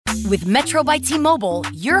With Metro by T-Mobile,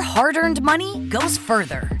 your hard-earned money goes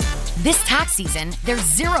further. This tax season, there's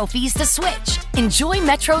 0 fees to switch. Enjoy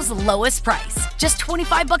Metro's lowest price, just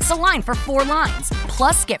 $25 a line for 4 lines.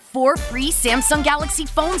 Plus, get 4 free Samsung Galaxy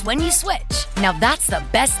phones when you switch. Now that's the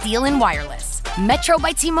best deal in wireless. Metro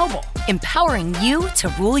by T-Mobile, empowering you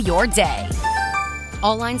to rule your day.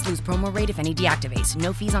 All lines lose promo rate if any deactivates.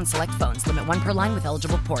 No fees on select phones. Limit 1 per line with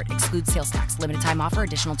eligible port. Excludes sales tax. Limited time offer.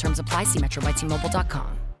 Additional terms apply. See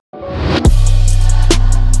metrobytmobile.com.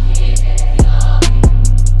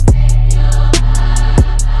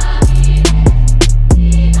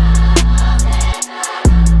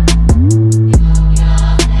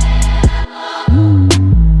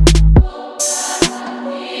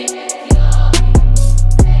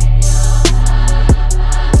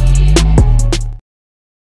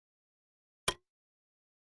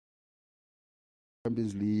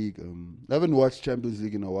 Champions League. I haven't watched Champions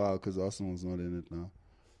League in a while because Arsenal's not in it now.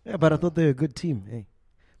 Yeah, but I thought they were a good team. Hey,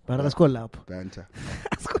 but let's go lap. Banter.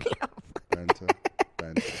 Let's go lap. Banter.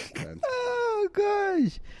 Oh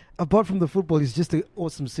gosh! Apart from the football, it's just an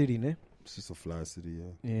awesome city, ne? It's just a fly city,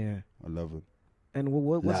 yeah. Yeah, I love it. and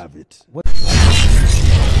what's Love it. What?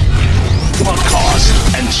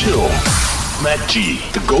 Podcast and chill. Matt G,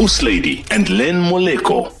 the Ghost Lady, and Len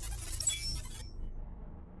Moleko.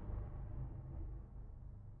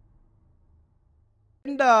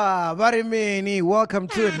 Barimeni, welcome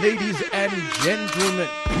to it, ladies and gentlemen.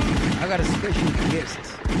 I got a special guest.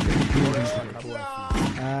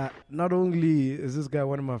 Not only is this guy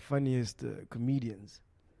one of my funniest comedians,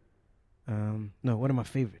 no, one of my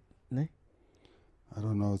favorite. Ne? I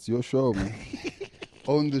don't know. It's your show, man.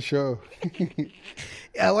 Own the show.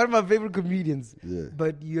 Yeah, one of my favorite comedians. Yeah.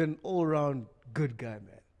 But you're an all-round good guy,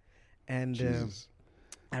 man. And Jesus.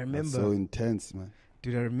 I remember, That's so intense, man.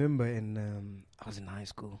 dude, I remember I was in high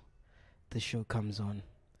school. The show comes on,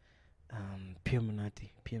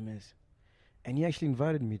 PMS. And he actually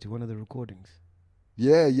invited me to one of the recordings.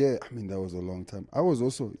 Yeah. I mean, that was a long time. I was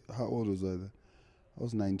also, how old was I then? I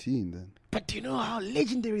was 19 then. But do you know how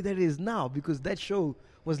legendary that is now? Because that show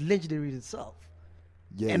was legendary itself.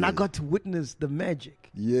 Yeah. And I yeah. got to witness the magic.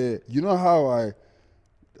 Yeah. You know how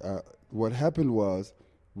what happened was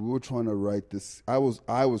we were trying to write this. I was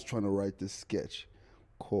trying to write this sketch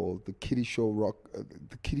called the Kiddie Show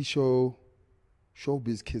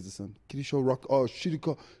Showbiz Kids or something. Kiddie Show Rock. Oh, should you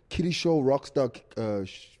call Kiddie Show Rockstar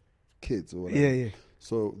Kids or whatever. Yeah.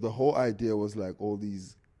 So the whole idea was like all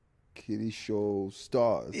these kiddie show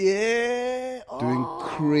stars Yeah. doing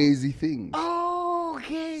crazy things. Oh,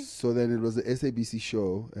 okay. So then it was the SABC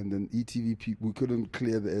show, and then ETV people, we couldn't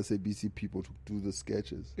clear the SABC people to do the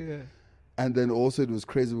sketches. Yeah. And then also it was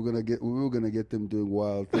crazy. We were gonna get them doing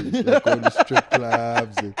wild things, like going to strip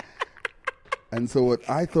clubs. And so what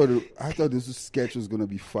I thought this sketch was gonna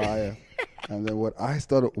be fire. And then what I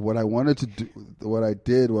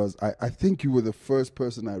did was I think you were the first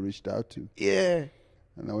person I reached out to. Yeah.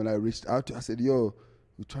 And then when I reached out to, I said, "Yo,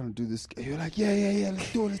 we're trying to do this." You're like, "Yeah,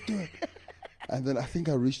 let's do it." And then I think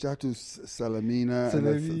I reached out to Salamina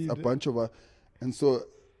and a bunch of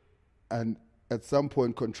and at some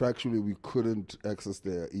point contractually we couldn't access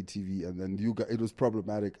their ETV, and then it was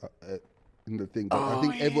problematic in the thing. But I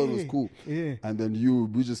think everyone was cool. Yeah. And then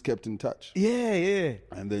we just kept in touch. Yeah.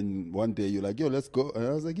 And then one day you're like, "Yo, let's go." And I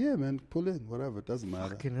was like, "Yeah, man, pull in, whatever, it doesn't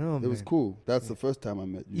matter." Fucking hell, it was man. cool. That's the first time I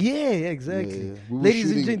met you. Yeah, exactly. Yeah. Ladies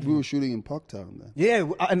and We gentlemen. were shooting in Parktown then. Yeah,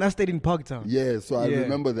 and I stayed in Parktown. Yeah, so I Yeah.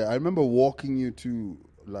 remember that. I remember walking you to,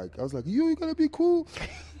 like, I was like, "You're gonna be cool.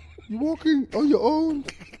 You're walking on your own."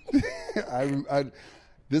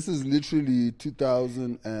 This is literally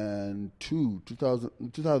 2002,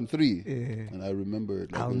 2003. Yeah. And I remember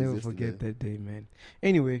it. Like I'll it was never yesterday. forget that day, man.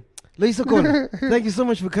 Anyway, Loyiso Gola, thank you so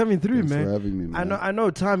much for coming through, Thanks man. for having me, man. I know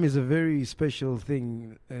time is a very special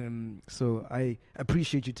thing, so I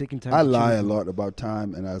appreciate you taking time. I to lie chill. a lot about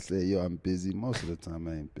time, and I say, "Yo, I'm busy." Most of the time,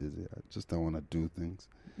 I ain't busy. I just don't want to do things.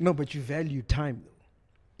 No, but you value time, though.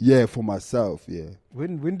 Yeah, for myself, yeah.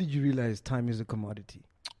 When did you realize time is a commodity?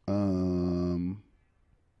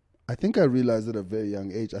 I think I realized at a very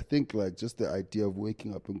young age. I think like just the idea of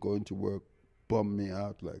waking up and going to work bummed me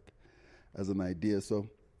out like as an idea. So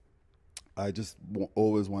I just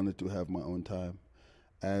always wanted to have my own time.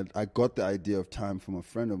 And I got the idea of time from a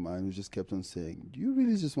friend of mine who just kept on saying, "Do you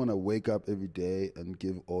really just want to wake up every day and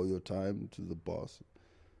give all your time to the boss?"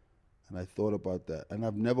 And I thought about that. And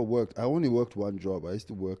I've never worked. I only worked one job. I used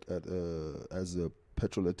to work as a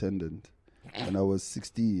petrol attendant when I was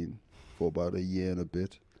 16 for about a year and a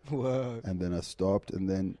bit. Wow. And then I stopped, and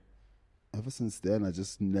then ever since then I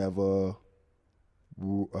just I've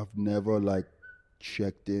never like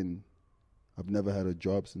checked in I've never had a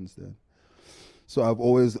job since then. So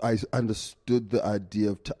I understood the idea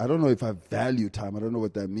of, I don't know if I value time. I don't know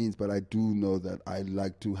what that means, but I do know that I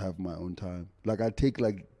like to have my own time. Like I take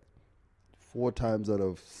like 4 times out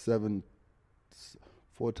of 7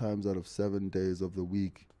 days of the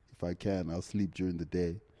week, if I can, I'll sleep during the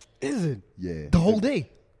day. Is it? Yeah. The whole day?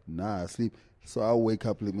 Nah, I sleep. So I'll wake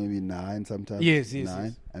up like maybe 9 sometimes. Yes.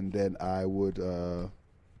 9. And then I would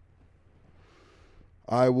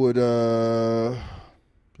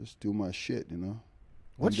just do my shit, you know.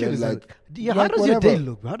 What And shit then, is like, that? Yeah, like how does your day whatever.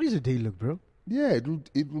 look? How does your day look, bro? Yeah,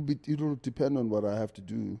 it'll depend on what I have to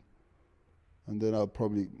do. And then I'll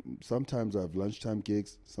probably, sometimes I have lunchtime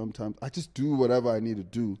gigs. Sometimes I just do whatever I need to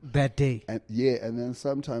do. That day. And and then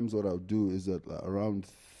sometimes what I'll do is that around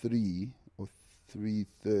 3 or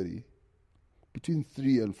 3:30, between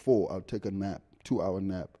 3 and 4, I'll take a nap, 2-hour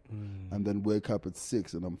nap, and then wake up at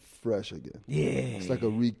 6 and I'm fresh again. Yeah. It's like a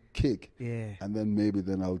re-kick. Yeah. And then maybe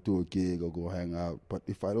then I'll do a gig or go hang out. But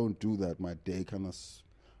if I don't do that, my day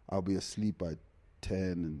I'll be asleep by 10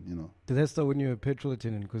 and, you know. Did that start when you were a petrol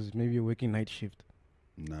attendant? Because maybe you're working night shift.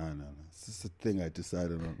 Nah. It's just a thing I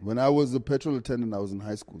decided on. When I was a petrol attendant, I was in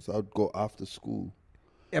high school, so I'd go after school.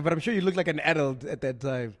 Yeah, but I'm sure you looked like an adult at that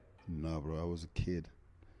time. No, bro, I was a kid.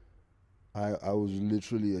 I was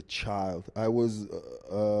literally a child. I was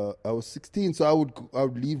 16, so I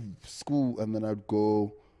would leave school and then I'd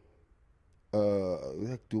go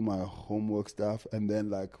do my homework stuff, and then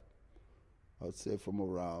like I'd say from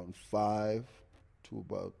around 5 to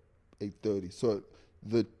about 8:30. So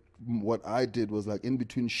what I did was like in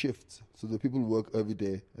between shifts. So the people who work every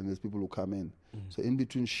day and there's people who come in. So in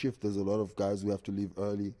between shift, there's a lot of guys who have to leave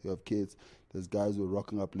early. You have kids. There's guys who are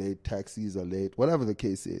rocking up late. Taxis are late. Whatever the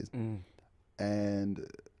case is. And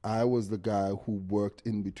I was the guy who worked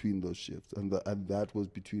in between those shifts, and that was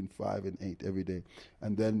between 5 and 8 every day.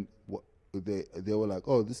 And then they were like,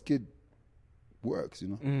 "Oh, this kid works," you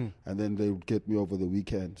know. And then they would get me over the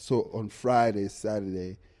weekend. So on Friday,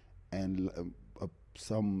 Saturday, and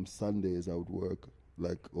some Sundays I would work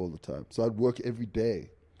like all the time. So I'd work every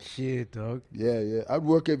day. Shit, dog. Yeah. I'd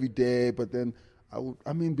work every day, but then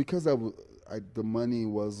because the money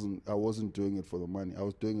wasn't, I wasn't doing it for the money. I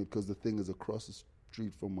was doing it because the thing is across the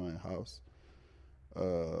street from my house.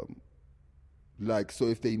 Like, so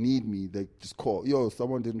if they need me, they just call. Yo,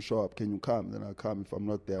 someone didn't show up. Can you come? Then I'll come. If I'm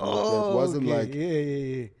not there, I'm not there. It wasn't like,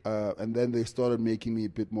 yeah. And then they started making me a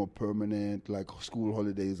bit more permanent. Like school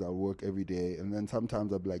holidays, I'll work every day. And then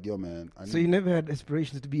sometimes I'll be like, yo, man. So you never had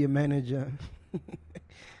aspirations to be a manager?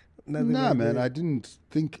 Nah, man, I didn't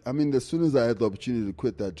think. I mean, as soon as I had the opportunity to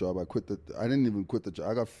quit that job, I quit. I didn't even quit the job.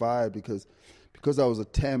 I got fired because I was a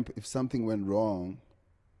temp. If something went wrong,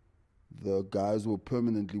 the guys who were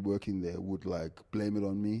permanently working there would like blame it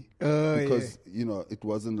on me because you know it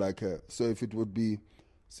wasn't like a. So if it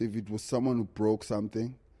was someone who broke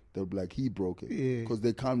something, they'll be like, he broke it because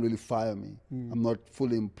they can't really fire me. I'm not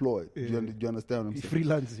fully employed. Do you understand what I'm saying?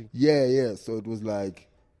 Freelancing. Yeah. So it was like.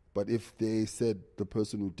 But if they said the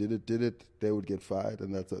person who did it, they would get fired,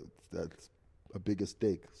 and that's a bigger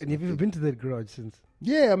stake. So and have you been to that garage since?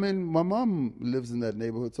 Yeah, I mean, my mom lives in that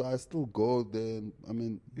neighborhood, so I still go there. I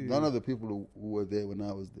mean, none of the people who were there when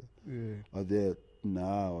I was there are there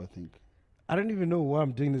now, I think. I don't even know why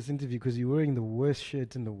I'm doing this interview, because you're wearing the worst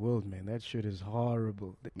shirt in the world, man. That shirt is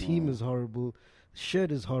horrible. The team is horrible. The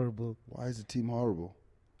shirt is horrible. Why is the team horrible?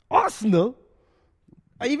 Arsenal?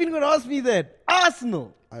 Are you even going to ask me that?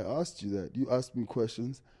 Arsenal! I asked you that. You asked me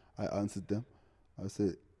questions. I answered them. I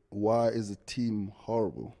said, why is the team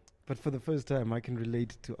horrible? But for the first time, I can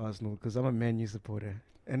relate to Arsenal because I'm a Man U supporter.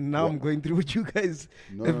 And now I'm going through what you guys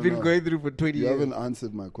have been going through for 20 years. You haven't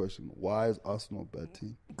answered my question. Why is Arsenal a bad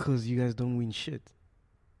team? Because you guys don't win shit.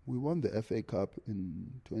 We won the FA Cup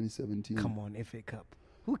in 2017. Come on, FA Cup.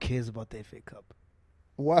 Who cares about the FA Cup?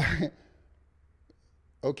 Why?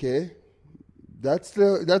 Okay. That's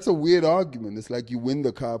a weird argument. It's like you win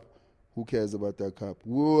the cup. Who cares about that cup?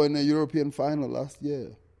 We were in a European final last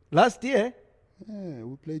year. Last year? Yeah,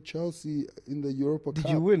 we played Chelsea in the Europa Cup.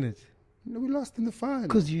 Did you win it? No, we lost in the final.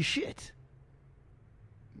 Because you shit.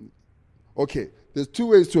 Okay, there's two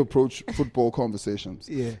ways to approach football conversations.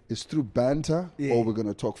 Yeah. It's through banter or we're going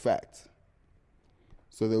to talk facts.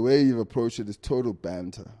 So the way you've approached it is total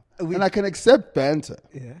banter. And I can accept banter.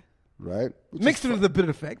 Yeah. Right? Mixed with a bit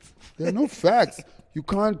of facts. There are no facts. You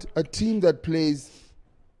can't, a team that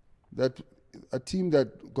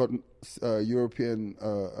got European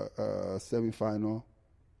semi-final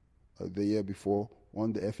the year before,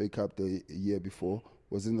 won the FA Cup the year before,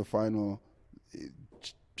 was in the final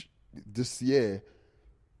this year.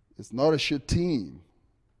 It's not a shit team.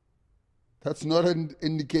 That's not an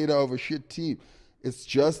indicator of a shit team. It's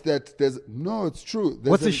just that it's true.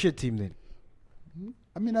 What's a shit team then?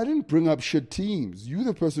 I mean, I didn't bring up shit teams. You're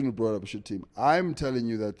the person who brought up a shit team. I'm telling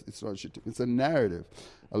you that it's not a shit team. It's a narrative.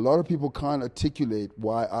 A lot of people can't articulate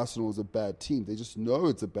why Arsenal is a bad team. They just know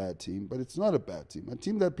it's a bad team, but it's not a bad team. A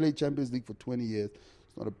team that played Champions League for 20 years,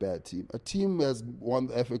 it's not a bad team. A team that has won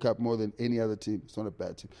the FA Cup more than any other team, it's not a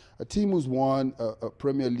bad team. A team who's won a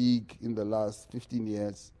Premier League in the last 15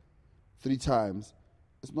 years, 3 times,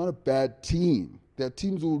 it's not a bad team. There are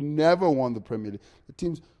teams who never won the Premier League. The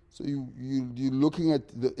teams... So you're looking at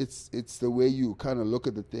it's the way you kind of look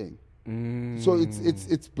at the thing. So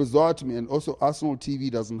it's bizarre to me, and also Arsenal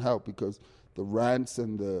TV doesn't help because the rants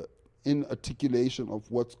and the inarticulation of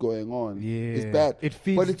what's going on is bad. It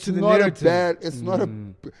feeds but it's to the not narrative. a bad.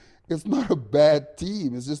 It's not a bad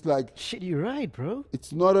team. It's just like shit. You're right, bro.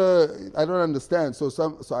 It's not a. I don't understand. So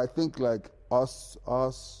I think like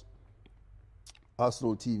Arsenal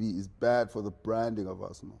TV is bad for the branding of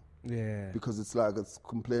Arsenal. Yeah. Because it's like it's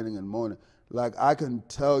complaining and moaning. Like I can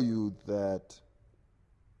tell you that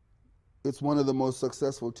it's one of the most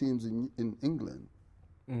successful teams in England.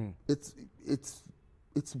 It's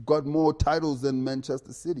got more titles than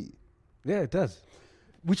Manchester City. Yeah, it does.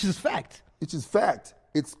 Which is fact. It's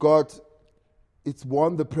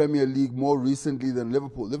won the Premier League more recently than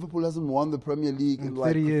Liverpool. Liverpool hasn't won the Premier League in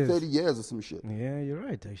like 30 years or some shit. Yeah, you're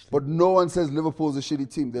right, actually. But no one says Liverpool's a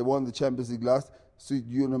shitty team. They won the Champions League last. So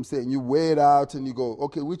you know what I'm saying? You weigh it out and you go,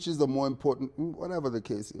 okay, which is the more important, whatever the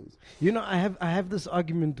case is. You know, I have this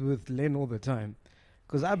argument with Len all the time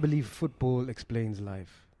because I believe football explains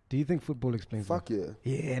life. Do you think football explains life? Fuck yeah.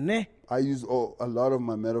 Yeah, ne? I use a lot of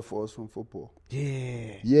my metaphors from football.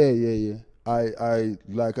 Yeah. Yeah. I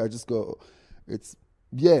just go, it's,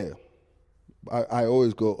 yeah. I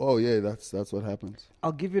always go, oh yeah, that's what happens.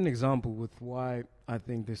 I'll give you an example with why I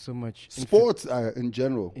think there's so much... Sports in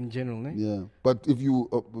general. In general, ne? Yeah. But if you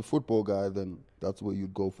a football guy, then that's where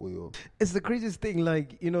you'd go for your... It's the craziest thing,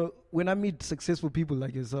 like, you know, when I meet successful people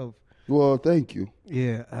like yourself... Well, thank you.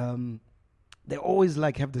 Yeah. They always,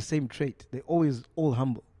 like, have the same trait. They're always all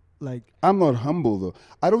humble. Like... I'm not humble, though.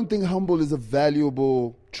 I don't think humble is a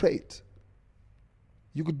valuable trait.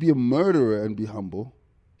 You could be a murderer and be humble.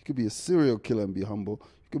 You could be a serial killer and be humble.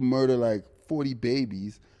 You could murder, like, 40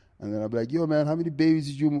 babies... And then I'll be like, yo, man, how many babies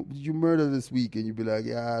did you murder this week? And you'd be like,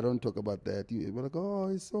 yeah, I don't talk about that. You'd be like, oh,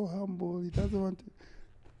 he's so humble. He doesn't want to.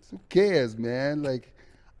 Who cares, man? Like,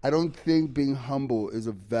 I don't think being humble is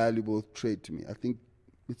a valuable trait to me. I think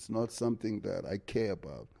it's not something that I care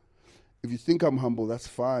about. If you think I'm humble, that's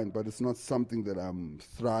fine, but it's not something that I'm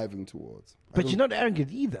thriving towards. But you're not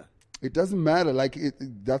arrogant either. It doesn't matter. Like,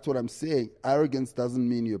 that's what I'm saying. Arrogance doesn't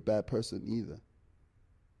mean you're a bad person either.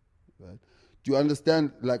 Right? Do you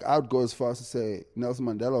understand? Like, I would go as far as to say Nelson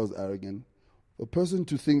Mandela was arrogant. A person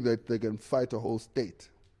to think that they can fight a whole state,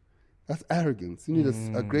 that's arrogance. You need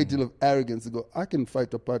a great deal of arrogance to go, I can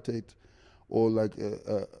fight apartheid, or like,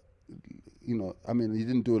 you know, I mean, he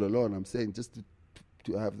didn't do it alone. I'm saying just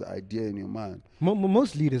to have the idea in your mind.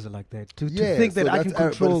 Most leaders are like that. To think that I can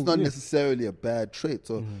control. But it's not necessarily a bad trait.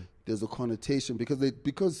 So there's a connotation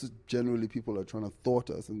because generally people are trying to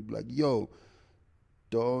thwart us and be like, yo,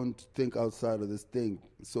 don't think outside of this thing.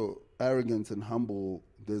 So arrogance and humble,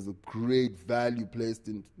 there's a great value placed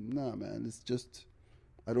in. Nah, man, it's just,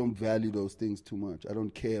 I don't value those things too much. I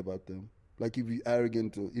don't care about them. Like if you're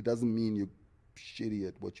arrogant, it doesn't mean you're shitty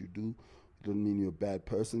at what you do. It doesn't mean you're a bad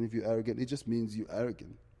person if you're arrogant. It just means you're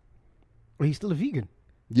arrogant. Are you still a vegan?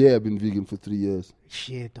 Yeah, I've been vegan for 3 years.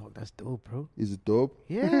 Shit, dog, that's dope, bro. Is it dope?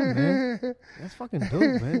 Yeah, man. That's fucking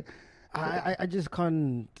dope, man. I just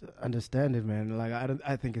can't understand it, man. Like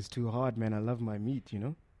I think it's too hard, man. I love my meat, you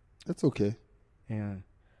know. That's okay. Yeah,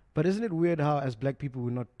 but isn't it weird how as black people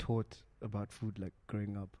we're not taught about food like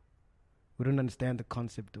growing up? We don't understand the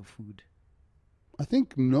concept of food. I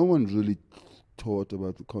think no one's really taught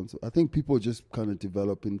about the concept. I think people just kind of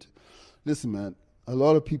develop into. Listen, man. A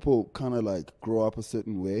lot of people kind of like grow up a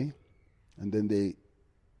certain way, and then they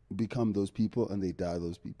become those people, and they die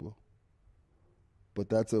those people. But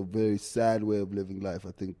that's a very sad way of living life.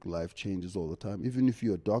 I think life changes all the time. Even if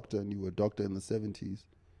you're a doctor and you were a doctor in the 70s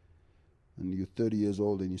and you're 30 years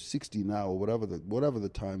old and you're 60 now or whatever the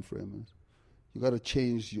time frame is, you got to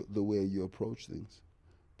change the way you approach things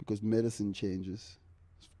because medicine changes.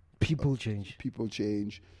 People change. People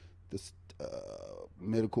change. The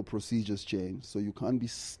medical procedures change. So you can't be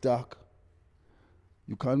stuck.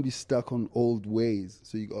 You can't be stuck on old ways.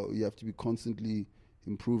 So you have to be constantly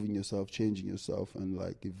improving yourself, changing yourself, and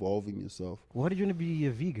like evolving yourself. Why did you want to be a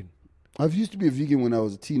vegan? I used to be a vegan when I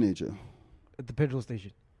was a teenager. At the petrol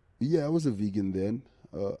station? Yeah, I was a vegan then.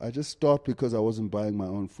 I just stopped because I wasn't buying my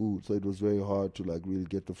own food, so it was very hard to like really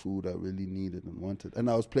get the food I really needed and wanted. And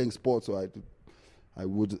I was playing sports, so I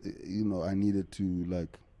needed to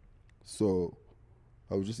like, so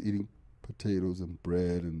I was just eating potatoes and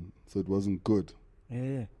bread, and so it wasn't good.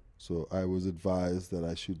 Yeah. So I was advised that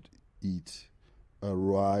I should eat a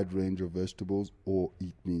wide range of vegetables or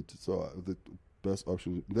eat meat. So the best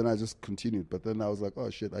option. Then I just continued, but then I was like, oh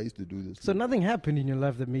shit, I used to do this. So nothing happened in your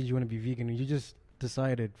life that made you want to be vegan. You just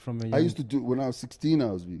decided from a young... I used to do, when I was 16,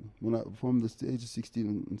 I was vegan. From the age of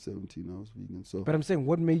 16 and 17, I was vegan. So, but I'm saying,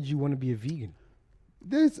 what made you want to be a vegan?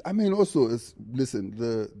 Listen,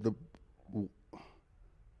 the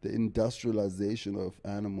industrialization of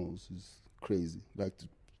animals is crazy. Like,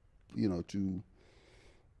 to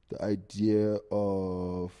the idea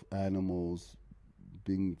of animals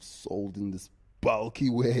being sold in this bulky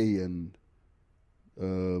way and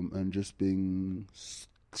just being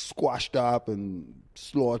squashed up and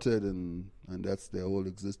slaughtered and that's their whole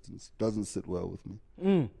existence doesn't sit well with me.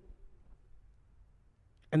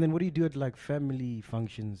 And then what do you do at like family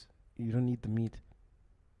functions? You don't eat the meat?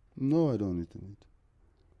 No, I don't eat the meat.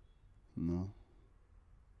 No.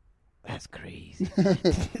 That's crazy.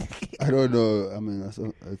 I don't know. I mean,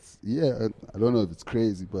 I don't know if it's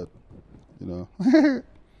crazy, but So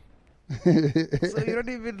you don't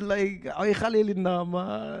even like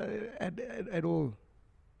at all?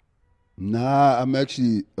 Nah, I'm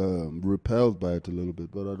actually repelled by it a little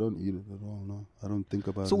bit, but I don't eat it at all. No, I don't think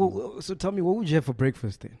about it. So tell me, what would you have for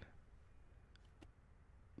breakfast then?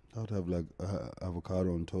 I would have like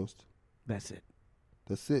avocado on toast. That's it.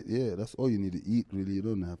 That's it. Yeah, that's all you need to eat. Really, you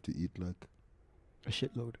don't have to eat like a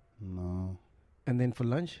shitload. No. And then for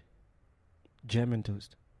lunch, jam and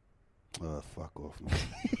toast. Fuck off, man.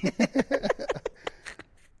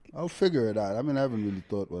 I'll figure it out. I mean, I haven't really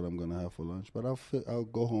thought what I'm gonna have for lunch, but I'll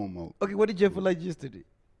go home. Okay, what did you have for lunch yesterday?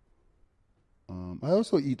 I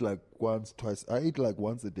also eat like twice. I eat like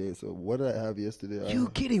once a day. So what did I have yesterday? You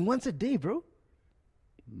kidding? Once a day, bro?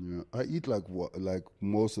 Yeah, I eat like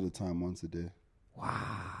most of the time once a day.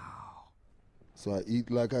 Wow. So I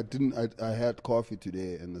eat like I had coffee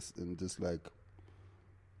today and just like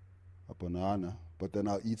a banana, but then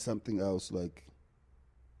I'll eat something else like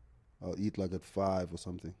I'll eat like at 5 or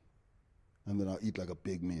something, and then I'll eat like a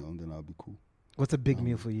big meal, and then I'll be cool. What's a big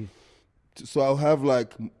meal for you? So I'll have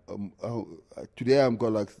like today I'm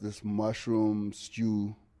got like this mushroom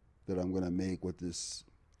stew that I'm gonna make with this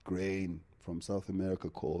grain from South America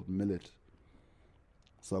called millet.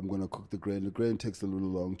 So I'm going to cook the grain. The grain takes a little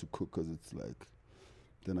long to cook because it's like,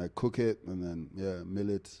 then I cook it and then,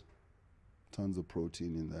 millet, tons of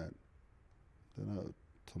protein in that. Then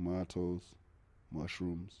tomatoes,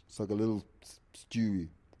 mushrooms. It's like a little stewy,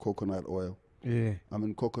 coconut oil. Yeah.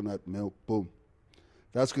 Coconut milk, boom.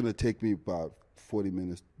 That's going to take me about 30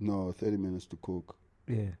 minutes to cook.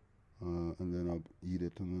 Yeah. And then I'll eat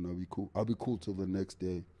it and then I'll be cool. I'll be cool till the next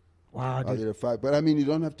day. Wow. I'll eat at 5. But I mean, you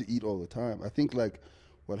don't have to eat all the time. I think like,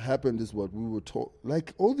 what happened is what we were taught.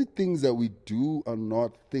 Like all the things that we do are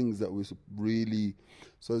not things that we really.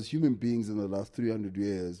 So as human beings in the last 300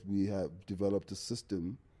 years, we have developed a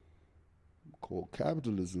system called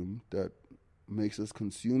capitalism that makes us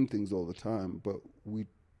consume things all the time. But we're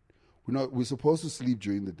supposed to sleep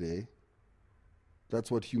during the day.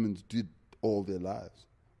 That's what humans did all their lives.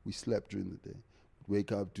 We slept during the day.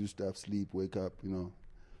 Wake up, do stuff, sleep, wake up,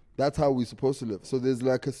 That's how we're supposed to live. So there's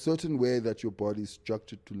like a certain way that your body's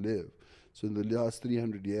structured to live. So in the last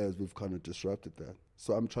 300 years, we've kind of disrupted that.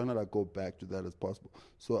 So I'm trying to like go back to that as possible.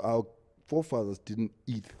 So our forefathers didn't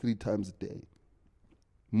eat 3 times a day.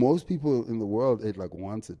 Most people in the world ate like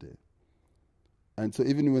once a day. And so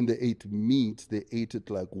even when they ate meat, they ate it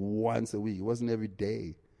like once a week. It wasn't every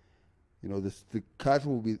day. The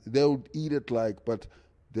cattle they would eat it like, but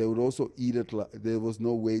they would also eat it like there was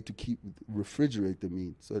no way to refrigerate the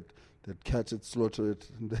meat. So they'd catch it, slaughter it,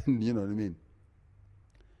 and then, you know what I mean?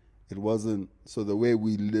 It wasn't, so the way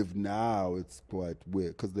we live now, it's quite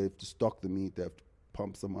weird because they have to stock the meat, they have to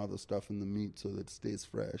pump some other stuff in the meat so that it stays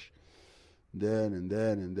fresh. And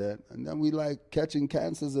then we like catching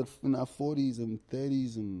cancers in our 40s and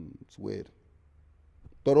 30s, and it's weird.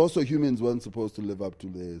 But also humans weren't supposed to live up to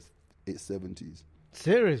their 70s.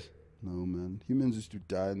 Serious? No, man. Humans used to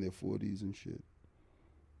die in their 40s and shit.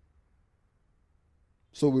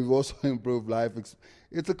 So we've also improved life.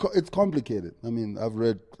 It's complicated. I mean, I've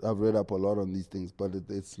read up a lot on these things, but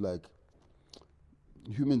it's like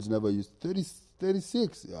humans never used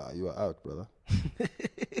 36. Yeah, you are out, brother.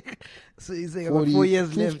 So you're saying 40, about 4 years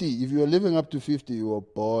 50. Left. If you were living up to 50, you were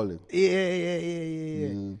balling.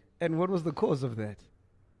 Yeah. And what was the cause of that?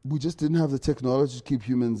 We just didn't have the technology to keep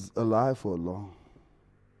humans alive for long.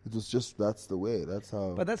 It was just, that's the way. That's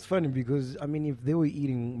how. But that's funny because, I mean, if they were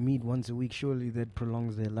eating meat once a week, surely that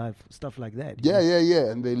prolongs their life. Stuff like that. Yeah.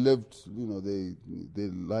 And they lived, their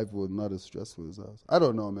life was not as stressful as ours. I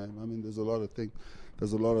don't know, man. I mean, there's a lot of things.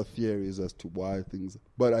 There's a lot of theories as to why things.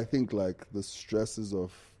 But I think, like, the stresses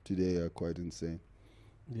of today are quite insane.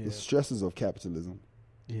 Yeah. The stresses of capitalism.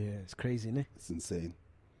 Yeah, it's crazy, isn't it? It's insane.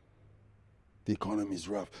 The economy is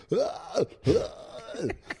rough.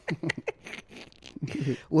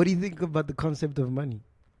 What do you think about the concept of money?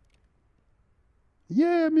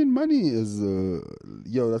 Yeah, I mean, money is,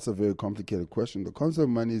 that's a very complicated question. The concept of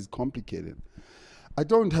money is complicated. I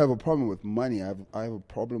don't have a problem with money. I have a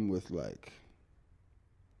problem with, like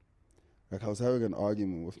I was having an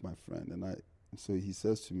argument with my friend, and so he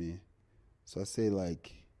says to me, so I say,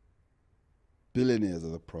 like, billionaires are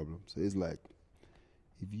the problem. So he's like,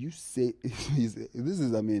 if you say, this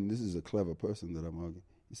is a clever person that I'm arguing.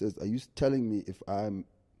 He says, are you telling me if I'm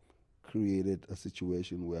created a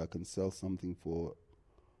situation where I can sell something for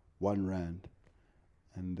R1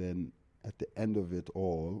 and then at the end of it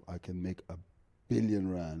all, I can make R1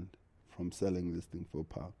 billion from selling this thing for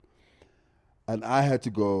 £1? And I had to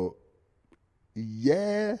go,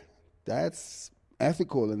 yeah, that's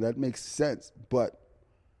ethical and that makes sense. But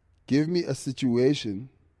give me a situation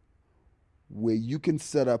where you can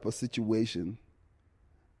set up a situation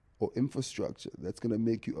or infrastructure that's going to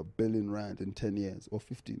make you R1 billion in 10 years or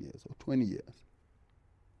 15 years or 20 years.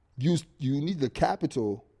 You need the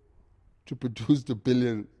capital to produce the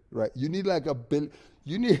billion, right? You need like $1 billion.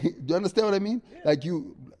 Do you understand what I mean? Yeah.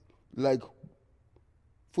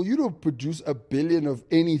 For you to produce $1 billion of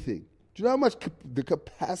anything, do you know how much the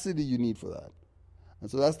capacity you need for that?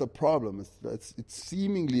 And so that's the problem. It's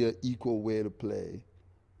seemingly an equal way to play.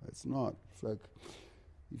 It's not. It's like,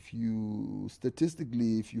 if you're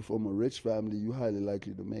from a rich family, you're highly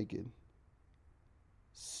likely to make it.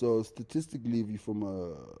 So statistically, if you're from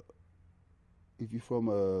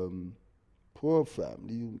a poor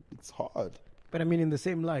family, it's hard. But I mean, in the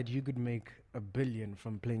same light, you could make $1 billion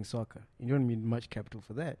from playing soccer. You don't need much capital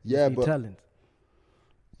for that. Yeah, but talent.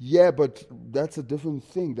 Yeah, but that's a different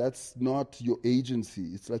thing. That's not your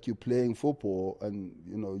agency. It's like you're playing football, and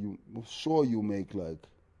you make like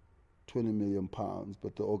 £20 million,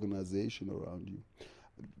 but the organization around you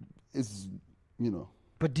is,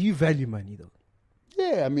 But do you value money though?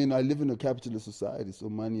 Yeah, I mean, I live in a capitalist society, so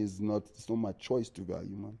money it's not my choice to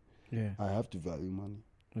value money. Yeah. I have to value money.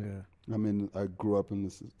 Yeah. I mean, I grew up in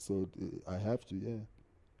this, so I have to, yeah.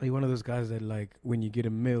 Are you one of those guys that, like, when you get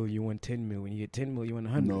 $1 million, you want 10 mil? When you get 10 mil, you want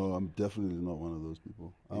 100? No, I'm definitely not one of those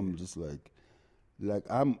people. I'm just like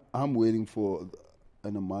I'm waiting for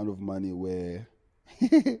an amount of money where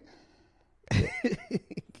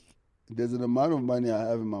there's an amount of money I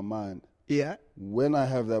have in my mind. Yeah. When I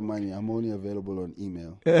have that money, I'm only available on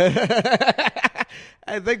email.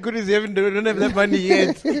 Thank goodness you don't have that money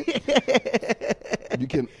yet. You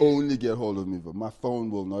can only get hold of me, but my phone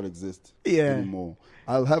will not exist anymore.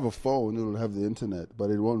 I'll have a phone, it'll have the internet, but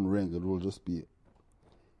it won't ring. It'll just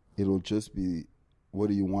be, what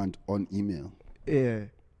do you want on email? Yeah.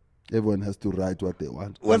 Everyone has to write what they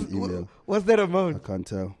want on email. What's that amount? I can't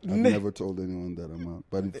tell. I've never told anyone that amount.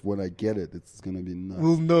 But when I get it, it's going to be nuts.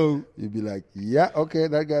 We'll know. You'll be like, yeah, okay,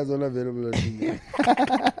 that guy's unavailable on email.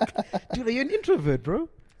 Dude, are you an introvert, bro?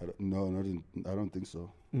 I don't think so.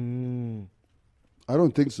 Mm. I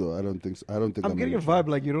don't think so. I don't think I'm getting a vibe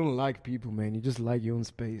like you don't like people, man. You just like your own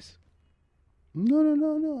space.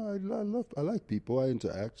 No. I like people. I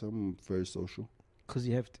interact. I'm very social. Because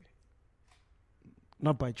you have to.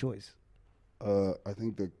 Not by choice. I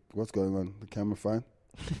think what's going on? The camera fine?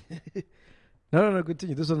 No,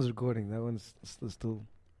 continue. This one's recording. That one's still.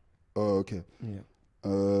 Oh, okay. Yeah.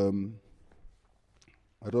 I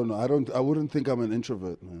don't know. I wouldn't think I'm an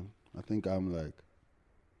introvert, man. I think I'm like.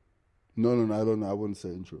 No, I don't know. I wouldn't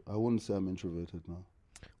say I'm introverted now.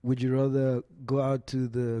 Would you rather go out to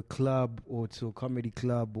the club or to a comedy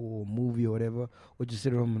club or movie or whatever, or just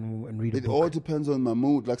sit at home and read a book? It all depends on my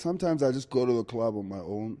mood. Like sometimes I just go to the club on my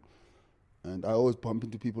own, and I always bump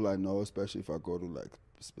into people I know, especially if I go to like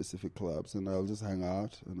specific clubs, and I'll just hang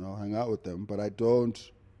out and I'll hang out with them. But I don't.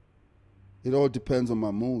 It all depends on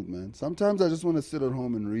my mood, man. Sometimes I just want to sit at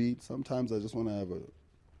home and read. Sometimes I just want to have a.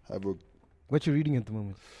 What you reading at the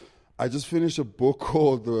moment? I just finished a book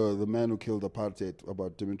called The Man Who Killed Apartheid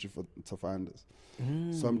about Dimitri Tsafandas.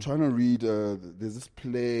 So I'm trying to read, there's this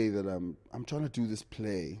play that I'm trying to do this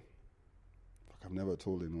play. I've never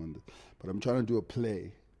told anyone this, but I'm trying to do a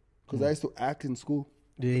play. Because I used to act in school.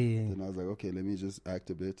 Yeah. And I was like, okay, let me just act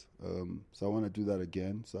a bit. So I want to do that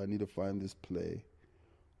again. So I need to find this play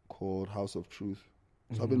called House of Truth.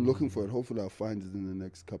 So I've been looking for it. Hopefully I'll find it in the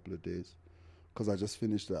next couple of days. Because I just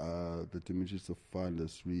finished the Demetrius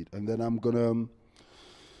Sophocles read. And then I'm going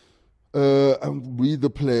to read the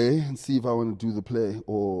play and see if I want to do the play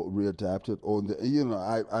or readapt it. Or,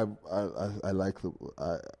 I like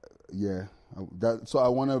so I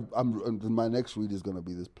want to, my next read is going to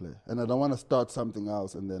be this play. And I don't want to start something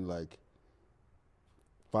else and then like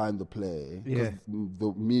find the play. Yeah.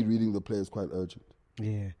 Me reading the play is quite urgent.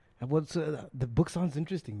 Yeah. And the book sounds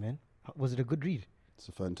interesting, man. Was it a good read? It's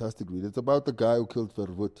a fantastic read. It's about the guy who killed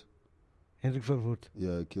Verwoerd. Hendrik Verwoerd.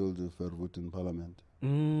 Yeah, he killed Verwoerd in Parliament. The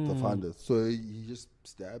Mm. founder. So he just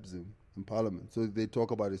stabs him in Parliament. So they talk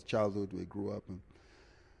about his childhood, where he grew up, and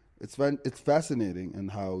it's fascinating and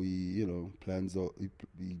how he plans out, he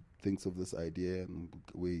thinks of this idea and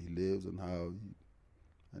the way he lives and how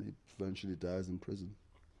he eventually dies in prison.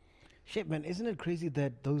 Shit, man, isn't it crazy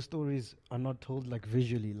that those stories are not told like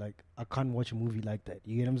visually? Like, I can't watch a movie like that.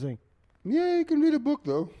 You get what I'm saying? Yeah, you can read a book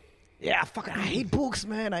though. Yeah, fucking, I hate books,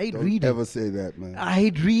 man. I hate Don't reading. ever say that, man. I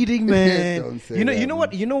hate reading, man. Don't say you know, that, you know man.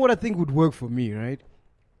 what? You know what I think would work for me, right?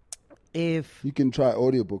 You can try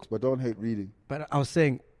audiobooks, but don't hate reading. But I was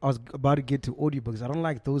about to get to audiobooks. I don't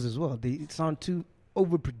like those as well. They sound too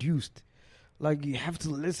overproduced. Like, you have to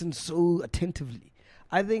listen so attentively.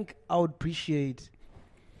 I think I would appreciate,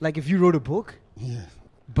 like, if you wrote a book, Yeah.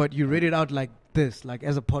 but you read it out like this, like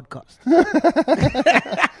as a podcast.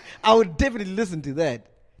 I would definitely listen to that.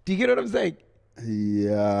 Do you get what I'm saying?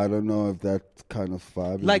 Yeah, I don't know if that kind of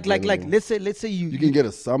vibe. is Like, available. let's say you You can get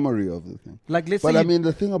a summary of the thing. like, let's But say I you- mean,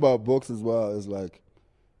 the thing about books as well is like,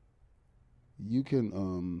 you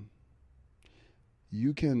can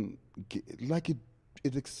get,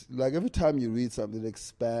 like every time you read something, it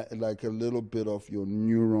expand like a little bit of your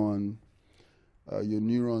neurons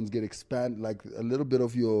get expanded, like a little bit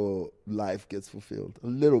of your life gets fulfilled, a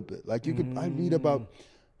little bit. Like I read about,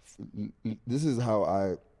 this is how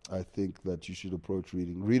I think that you should approach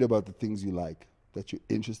reading. Read about the things you like, that you're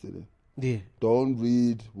interested in. yeah. Don't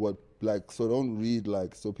read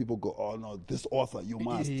so people go, oh no, this author, you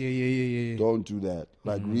must. Yeah. Don't do that.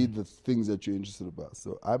 Like, read the things that you're interested about.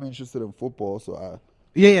 So I'm interested in football, so I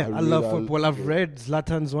love football. I've read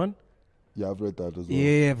Zlatan's one. I've read that as well.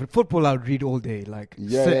 Yeah, but football I would read all day. Like,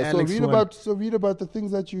 Yeah, Sir yeah. So Alex read about the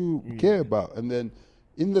things that you care about, and then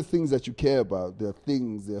in the things that you care about, there are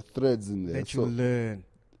threads in there that you learn.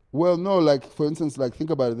 Well, no, like for instance, like think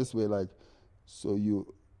about it this way, like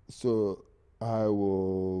I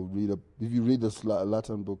will read if you read this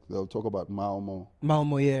Latin book, they'll talk about Malmo,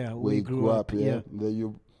 yeah, where he grew up, yeah. Then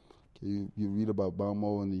you read about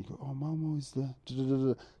Malmo and you go, oh, Malmo is there.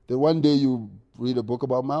 Then one day you read a book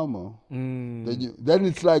about Malmo. Then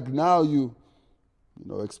it's like now you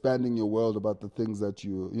expanding your world about the things that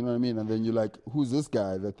you know what I mean? And then you're like, who's this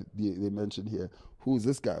guy that they mentioned here? Who's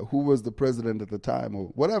this guy? Who was the president at the time?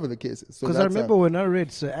 Or whatever the case is. Because I remember when I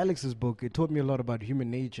read Sir Alex's book, it taught me a lot about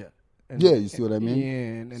human nature. And yeah, you see what I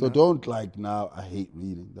mean? Yeah. So don't like, now I hate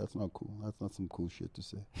reading. That's not cool. That's not some cool shit to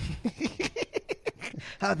say.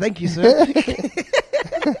 Thank you, sir.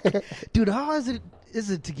 Dude, how is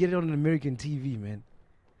it to get it on American TV, man?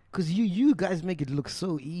 Because you guys make it look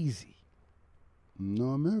so easy. No,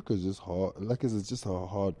 America's just hard. Like, it's just a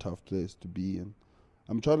hard, tough place to be in.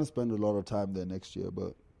 I'm trying to spend a lot of time there next year,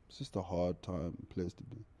 but it's just a hard place to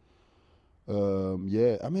be.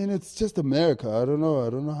 Yeah, I mean, it's just America. I don't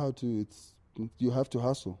know how to. You have to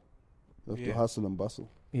hustle. You have to hustle and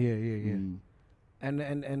bustle. Yeah.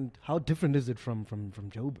 And how different is it from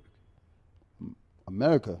Joburg?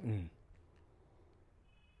 America.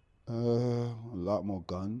 A lot more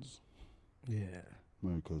guns. Yeah.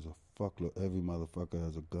 America's a fuckload. Every motherfucker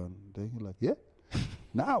has a gun. Then you're like, yeah,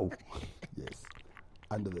 now. Yes.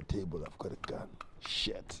 Under the table, I've got a gun.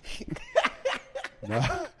 Shit.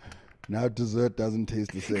 Now dessert doesn't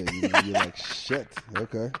taste the same. You're like, shit.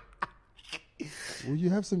 Okay. Will you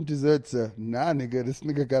have some dessert, sir? Nah, nigga. This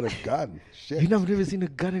nigga got a gun. Shit. You know, I've never seen a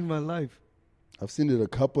gun in my life. I've seen it a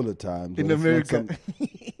couple of times. In but it's not America.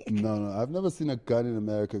 No. I've never seen a gun in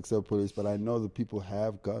America except police, but I know that people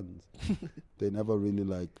have guns. They never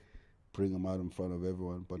really bring them out in front of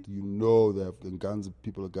everyone, but they have the guns.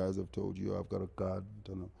 Guys have told you, I've got a gun.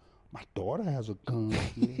 Don't know. My daughter has a gun.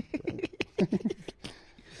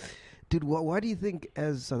 Dude, why do you think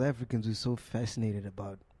as South Africans we're so fascinated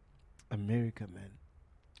about America, man?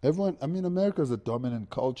 America is a dominant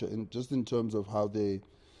culture in terms of how they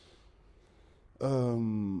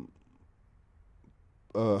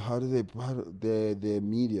their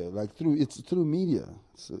media, like through media.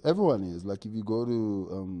 So everyone is like, if you go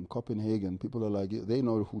to Copenhagen, people are like, they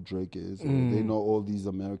know who Drake is. Or they know all these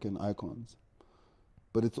American icons.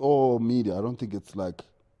 But it's all media. I don't think it's like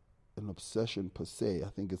an obsession per se. I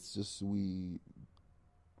think it's just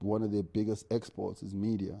one of their biggest exports is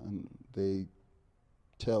media, and they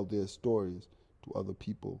tell their stories to other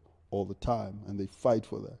people all the time, and they fight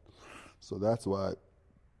for that. So that's why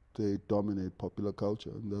they dominate popular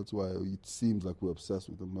culture, and that's why it seems like we're obsessed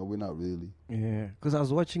with them, but we're not really. Yeah, because I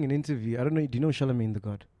was watching an interview. I don't know. Do you know Charlemagne the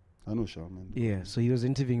God? I know Charlemagne. Yeah, so he was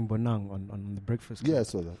interviewing Bonang on the Breakfast Club. Yeah, I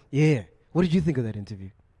saw that. Yeah. What did you think of that interview?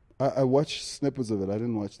 I watched snippets of it. I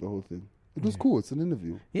didn't watch the whole thing. It was cool. It's an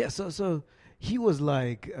interview. Yeah, so he was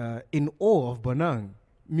like in awe of Bonang.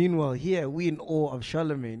 Meanwhile, here we in awe of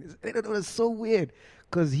Charlemagne. It was so weird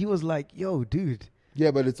because he was like, "Yo, dude."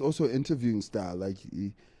 Yeah, but it's also interviewing style. Like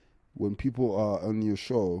when people are on your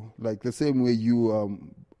show, like the same way you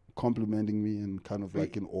complimenting me and kind of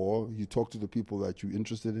like in awe, you talk to the people that you're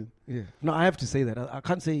interested in. Yeah. No, I have to say that. I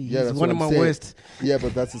can't say he's that's one of what my I'm saying. worst. Yeah,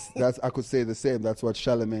 but that's I could say the same. That's what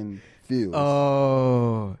Charlemagne feels.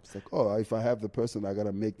 Oh. It's like, if I have the person, I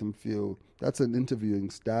gotta make them feel. That's an interviewing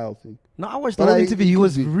style thing. No, I watched the whole interview. He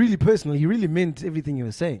was really personal. He really meant everything he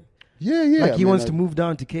was saying. Yeah. Like he wants to move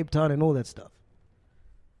down to Cape Town and all that stuff.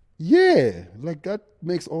 Yeah, like that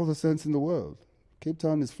makes all the sense in the world. Cape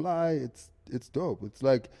Town is fly. It's dope. It's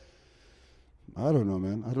like, I don't know,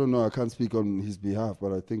 man. I don't know. I can't speak on his behalf,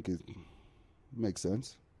 but I think it makes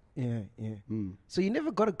sense. Yeah. So you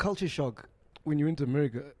never got a culture shock when you went to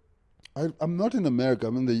America? I'm not in America.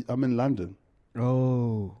 I'm in London.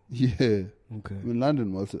 Oh. Yeah. Okay. I'm in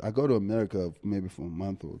London most. I go to America maybe for a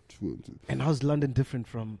month or two. And how's London different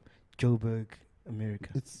from Joburg, America?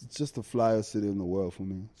 It's just the flyest city in the world for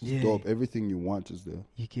me. It's dope. Everything you want is there.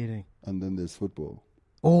 You kidding? And then there's football.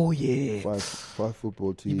 Oh yeah. Five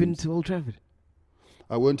football teams. You been to Old Trafford?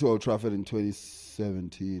 I went to Old Trafford in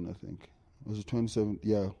 2017, I think. Was it 2017?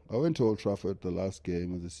 Yeah. I went to Old Trafford the last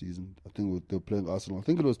game of the season. I think they were playing Arsenal. I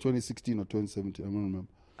think it was 2016 or 2017. I don't remember.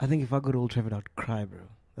 I think if I go to Old Trafford, I'd cry, bro.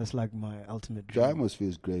 That's like my ultimate dream. The atmosphere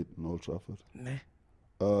is great in Old Trafford.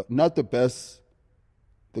 Nah. Not the best.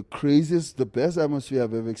 The best atmosphere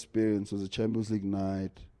I've ever experienced was a Champions League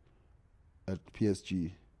night at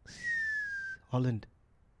PSG. Holland.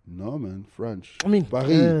 No, man, French. I mean,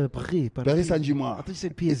 Paris. Paris Saint-Germain. I thought you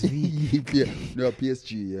said PSV. No,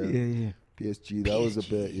 PSG, Yeah. PSG. That was a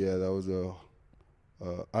bit, that was a...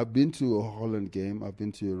 I've been to a Holland game. I've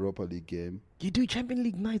been to a Europa League game. You do Champions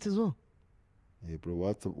League nights as well? Hey, bro,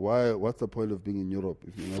 what's the point of being in Europe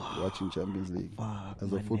if you're not watching Champions League?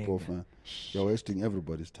 As a football fan, you're wasting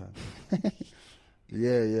everybody's time.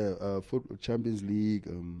 Champions League.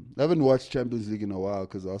 I haven't watched Champions League in a while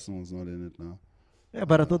because Arsenal's not in it now. Yeah,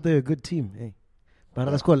 but I thought they were a good team. Hey, but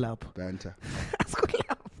let's go lap. Banter. Let's go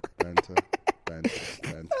lap. Banter.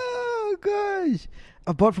 Oh gosh!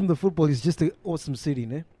 Apart from the football, it's just an awesome city,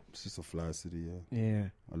 ne? It's just a fly city, Yeah.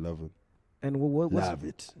 I love it. And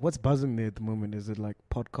what's buzzing there at the moment? Is it like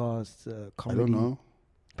podcasts, comedy? I don't know.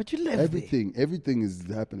 But you live Everything is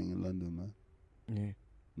happening in London, man. Yeah.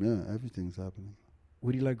 Yeah, everything's happening.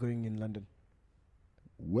 Where do you like going in London?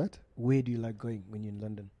 What? Where do you like going when you're in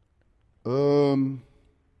London?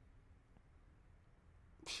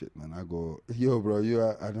 Shit, man, I go, bro,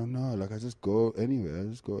 I don't know. Like, I just go anywhere. I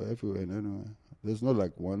just go everywhere and anywhere. There's not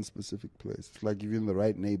like one specific place. It's like if you're in the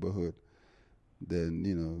right neighborhood,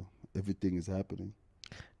 then, everything is happening.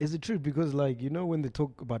 Is it true? Because, like, when they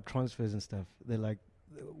talk about transfers and stuff, they're like,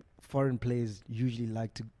 foreign players usually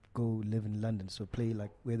like to go live in London. So play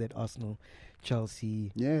like where that Arsenal,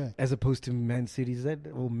 Chelsea, as opposed to Man City,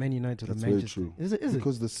 or Man United or Manchester. Very true. Is it?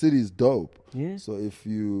 Because the city is dope. Yeah. So if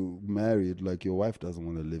you married, like your wife doesn't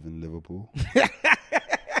want to live in Liverpool.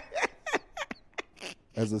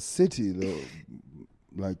 As a city, though,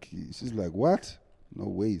 like she's like, what? No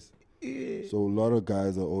ways. Yeah. So a lot of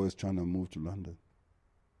guys are always trying to move to London.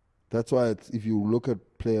 That's why if you look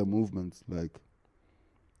at player movements, like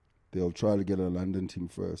they'll try to get a London team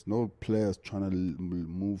first. No players trying to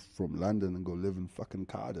move from London and go live in fucking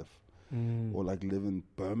Cardiff. Or like live in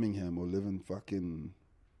Birmingham or live in fucking,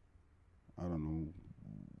 I don't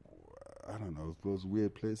know, those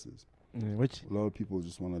weird places. A lot of people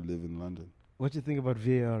just want to live in London. What do you think about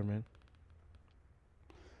VAR, man?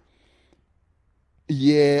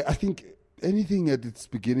 Yeah, I think anything at its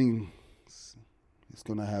beginning is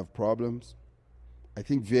going to have problems. I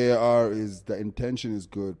think VAR the intention is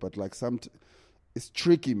good, but like it's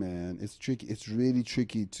tricky, man. It's tricky. It's really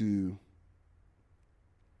tricky to,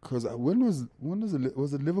 because was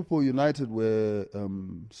it Liverpool United where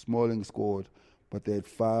Smalling scored, but they had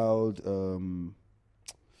fouled.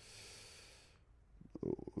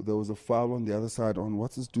 There was a foul on the other side on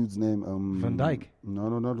what's this dude's name? Van Dijk. No,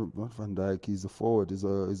 not Van Dijk. He's a forward. He's a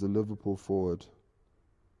Liverpool forward.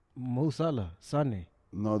 Mo Salah, Sane.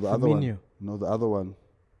 No, the other one. Firmino. No, the other one.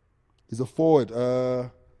 He's a forward.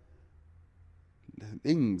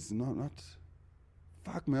 Ings. No, not.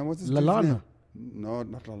 Fuck, man. What's his dude's Lallana. name? No,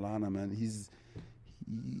 not Lallana, man. He's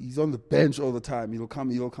on the bench all the time. He'll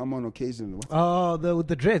come on occasion. With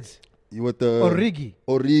the dreads. With the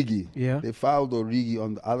Origi. Yeah. They fouled Origi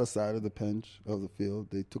on the other side of the bench of the field.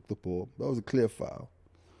 They took the ball. That was a clear foul.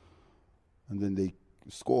 And then they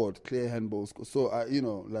scored, clear handball score. So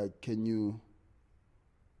can you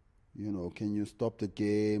stop the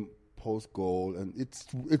game post goal? And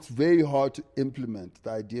it's very hard to implement. The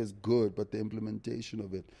idea is good, but the implementation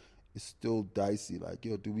of it is still dicey. Like,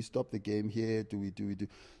 do we stop the game here? Do we do?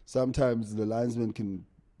 Sometimes the linesman can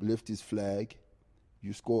lift his flag.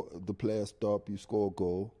 You score, the player stop. You score a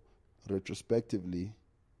goal. Retrospectively,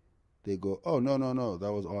 they go, oh, no,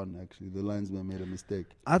 that was on, actually. The linesman made a mistake.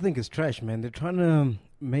 I think it's trash, man. They're trying to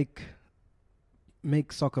make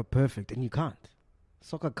soccer perfect, and you can't.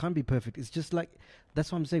 Soccer can't be perfect. It's just like,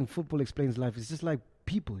 that's why I'm saying football explains life. It's just like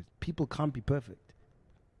people. People can't be perfect.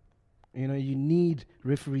 You need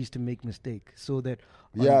referees to make mistakes so that...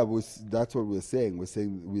 that's what we're saying. We're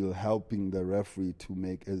saying we're helping the referee to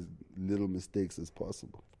make as little mistakes as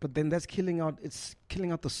possible. But then that's killing out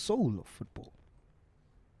the soul of football.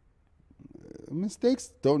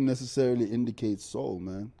 Mistakes don't necessarily indicate soul,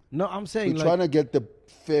 man. No, I'm saying we're trying to get the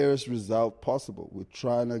fairest result possible. We're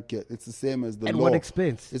trying to get... It's the same as the law. At what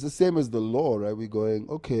expense? It's the same as the law, right? We're going,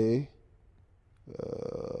 okay,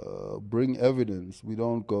 bring evidence. We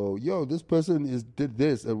don't go, this person did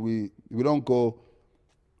this, and we don't go,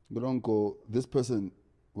 this person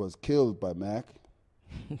was killed by Mac,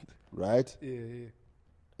 right? Yeah.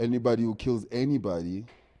 Anybody who kills anybody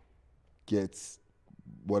gets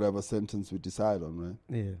whatever sentence we decide on, right?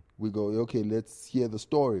 Yeah. We go, okay, let's hear the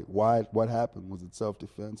story. Why? What happened? Was it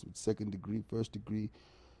self-defense? Was it second degree? First degree?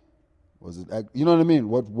 Was it? You know what I mean?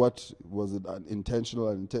 What was it?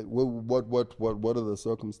 Intentional? What are the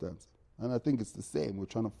circumstances? And I think it's the same. We're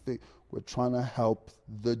trying to help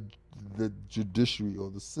the judiciary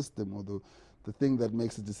or the system or the thing that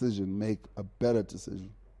makes a decision make a better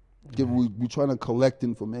decision. We're trying to collect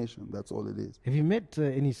information. That's all it is. Have you met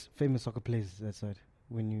any famous soccer players that side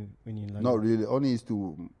when you in London? Not really.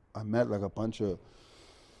 I met like a bunch of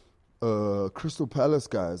Crystal Palace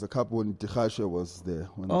guys. A couple when Dikhasha was there.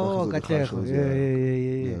 Katlego.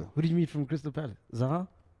 Yeah. Who did you meet from Crystal Palace? Zaha?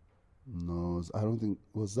 No, I don't think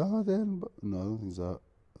was Zaha then. No, I don't think Zaha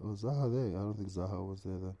was Zaha there. I don't think Zaha was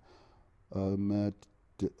there then. Met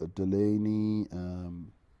Delaney.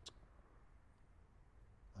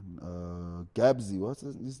 Gabsy, what's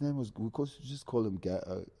his name? We just call him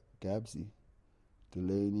Gabsy.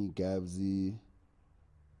 Delaney, Gabsy.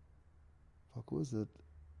 Fuck, who was it?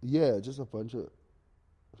 Yeah, just a bunch of...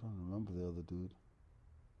 I don't remember the other dude.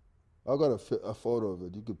 I got a photo of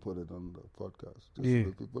it. You could put it on the podcast. Just so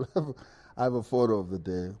that people I have a photo of the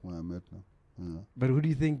day when I met them. Yeah. But who do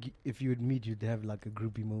you think, if you would meet, you'd have like a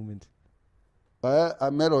groupie moment? I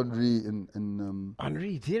met Henri in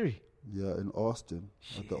Henri, Thierry? Yeah, in Austin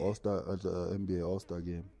at the NBA All-Star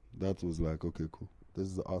game. That was like, okay, cool. This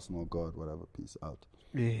is the Arsenal God, whatever. Peace out.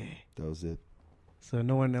 Yeah. That was it. So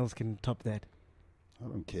no one else can top that. I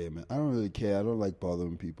don't care, man. I don't really care. I don't like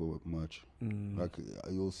bothering people much. Like,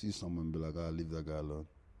 you'll see someone be like, leave that guy alone.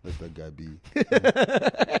 Let that guy be.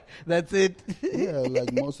 That's it. Yeah,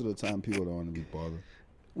 like most of the time, people don't want to be bothered.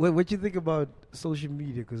 What do you think about social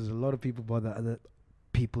media? Because a lot of people bother other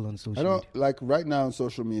people on social media. Like right now on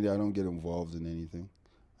social media, I don't get involved in anything.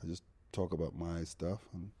 I just talk about my stuff.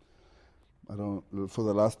 And I don't, for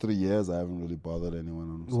the last 3 years, I haven't really bothered anyone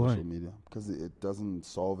on social media. Because it doesn't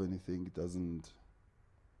solve anything. It doesn't...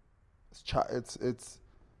 It's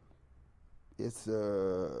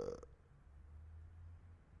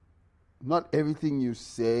not everything you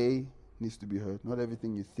say needs to be heard. Not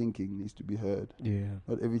everything you're thinking needs to be heard. Yeah.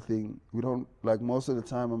 Not everything. We don't, like, most of the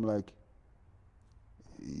time I'm like,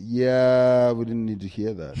 yeah, we didn't need to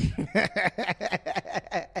hear that.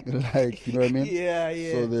 Like, you know what I mean? Yeah.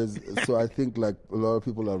 So I think like a lot of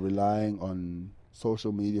people are relying on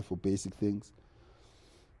social media for basic things.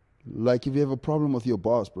 Like, if you have a problem with your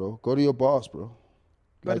boss, bro, go to your boss, bro.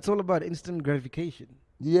 But it's all about instant gratification.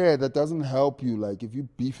 Yeah, that doesn't help you. Like, if you're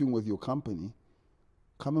beefing with your company,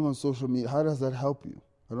 coming on social media, how does that help you?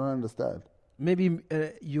 I don't understand. Maybe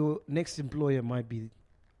your next employer might be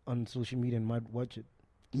on social media and might watch it.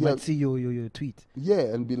 Might see your tweet. Yeah,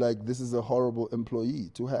 and be like, this is a horrible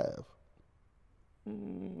employee to have.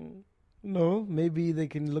 No, maybe they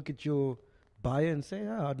can look at your bio and say,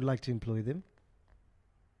 I'd like to employ them.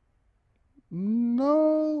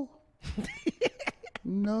 No.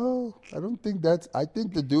 No, I don't think that's. I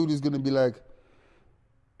think the dude is gonna be like,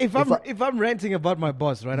 If I'm ranting about my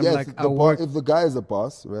boss, right? I'm yes, like, if I work. if the guy is a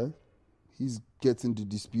boss, right? He gets into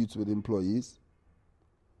disputes with employees.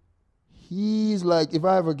 He's like, if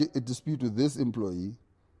I ever get a dispute with this employee,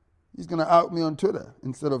 he's gonna out me on Twitter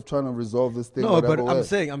instead of trying to resolve this thing. No, but whatever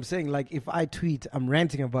way. I'm saying, like, if I tweet, I'm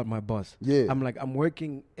ranting about my boss. Yeah. I'm like, I'm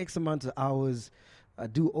working X amount of hours, I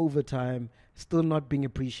do overtime, still not being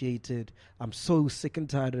appreciated. I'm so sick and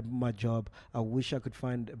tired of my job. I wish I could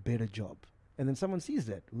find a better job. And then someone sees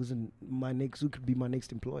that, who could be my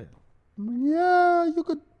next employer. Yeah, you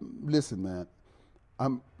could listen, man.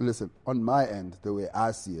 Listen, on my end, the way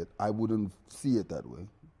I see it, I wouldn't see it that way.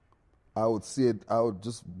 I would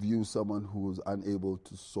just view someone who is unable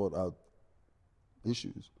to sort out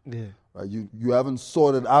issues. Yeah. Right? You haven't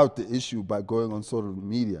sorted out the issue by going on social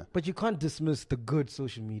media. But you can't dismiss the good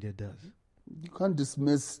social media does. You can't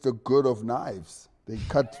dismiss the good of knives. They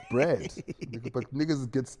cut bread. But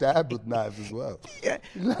niggas get stabbed with knives as well. Yeah.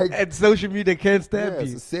 Like, And social media can't stab yeah, you.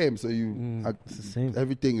 it's the same. So it's the same.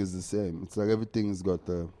 Everything is the same. It's like everything has got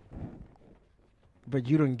the. But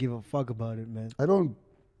you don't give a fuck about it, man. I don't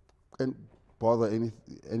bother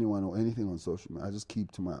anyone or anything on social media. I just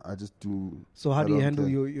keep to I just do. So how do you don't handle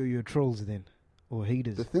care. your trolls then? Or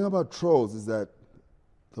haters? The thing about trolls is that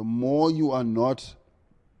the more you are not,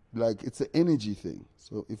 like, it's an energy thing.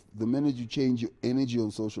 So if the minute you change your energy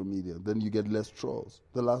on social media, then you get less trolls.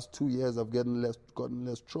 The last 2 years I've gotten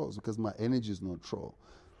less trolls because my energy is not troll.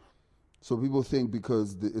 So people think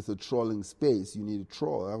because it's a trolling space, you need a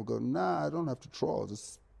troll. I would go, nah, I don't have to troll.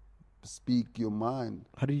 Just speak your mind.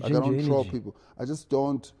 How do you Like, change I don't your troll energy? people. I just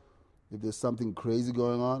don't. If there's something crazy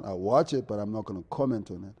going on, I watch it, but I'm not going to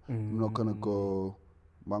comment on it. I'm not going to go,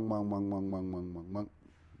 mang, mang, mang, mang, mang, mang, mang, mang.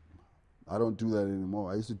 I don't do that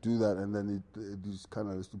anymore. I used to do that, and then it just kind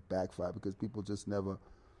of used to backfire because people just never.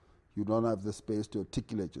 You don't have the space to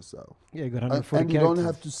articulate yourself. Yeah, you got And 140 you don't characters.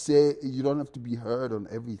 have to say. You don't have to be heard on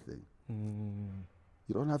everything.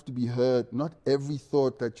 You don't have to be heard. Not every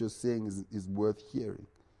thought that you're saying is worth hearing.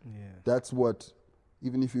 Yeah. That's what.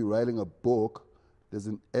 Even if you're writing a book, there's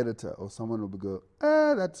an editor or someone will go,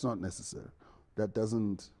 that's not necessary. That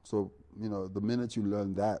doesn't. So the minute you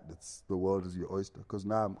learn that, the world is your oyster. Because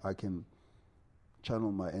now I can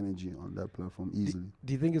channel my energy on that platform easily.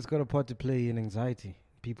 Do you think it's got a part to play in anxiety,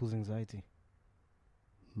 people's anxiety?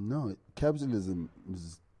 No, capitalism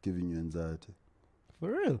is giving you anxiety.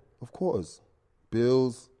 For real? Of course.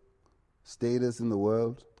 Bills, status in the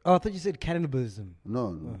world. Oh, I thought you said cannibalism.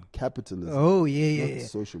 No, capitalism. Oh, yeah. Not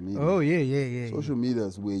social media. Oh, yeah. Social media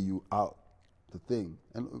is where you out the thing.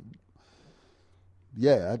 And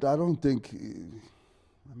I don't think.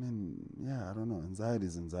 I don't know. Anxiety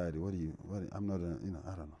is anxiety. I'm not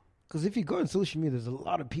I don't know. Because if you go on social media, there's a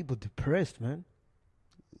lot of people depressed, man.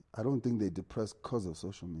 I don't think they're depressed because of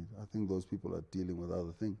social media. I think those people are dealing with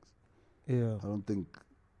other things. Yeah. I don't think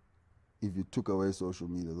if you took away social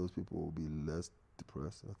media, those people will be less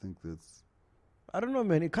depressed. I think that's. I don't know,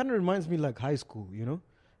 man. It kind of reminds me like high school, You'll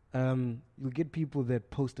get people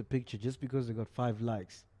that post a picture just because they got 5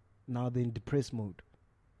 likes. Now they're in depressed mode.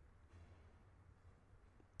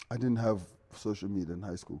 I didn't have social media in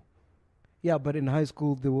high school. Yeah, but in high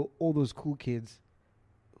school, there were all those cool kids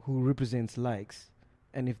who represents likes.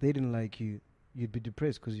 And if they didn't like you, you'd be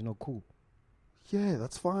depressed because you're not cool. Yeah,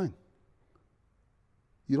 that's fine.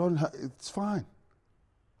 It's fine.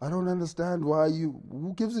 I don't understand why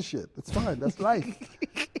who gives a shit? It's fine. That's life.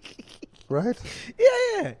 Right?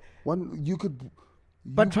 Yeah.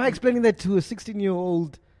 But try explaining that to a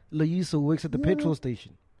 16-year-old Loyiso who works at the petrol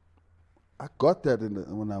station. I got that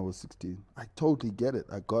when I was 16. I totally get it.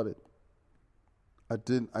 I got it.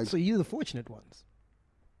 So you're the fortunate ones.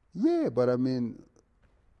 Yeah, but I mean,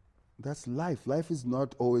 that's life. Life is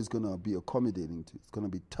not always going to be accommodating to you. It's going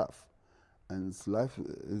to be tough. And life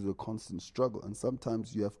is a constant struggle. And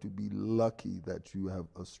sometimes you have to be lucky that you have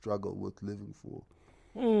a struggle worth living for.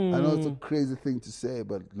 I know it's a crazy thing to say,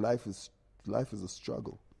 but life is a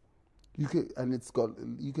struggle. You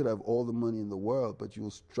could have all the money in the world, but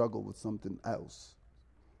you'll struggle with something else.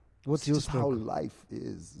 What's your struggle? How life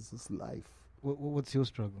is. It's just life. What's your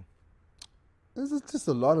struggle? It's just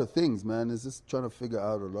a lot of things, man. It's just trying to figure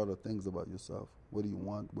out a lot of things about yourself. What do you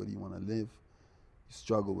want? Where do you want to live? You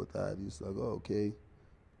struggle with that. You're just like, oh, okay.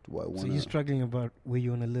 Do I want to? So you're struggling about where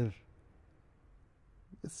you want to live?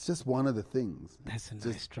 It's just one of the things. That's a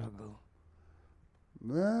nice struggle.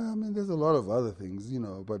 Yeah, I mean, there's a lot of other things,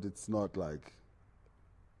 but it's not like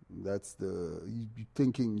that's you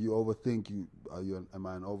thinking, you overthink. Am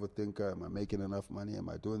I an overthinker? Am I making enough money? Am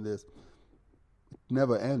I doing this? It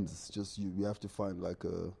never ends. It's just you have to find like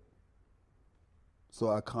So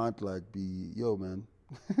I can't like be, yo, man.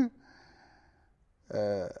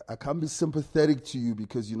 I can't be sympathetic to you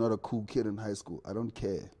because you're not a cool kid in high school. I don't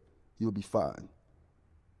care. You'll be fine.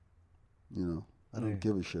 You know, I don't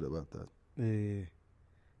give a shit about that. Yeah.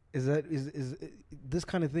 Is this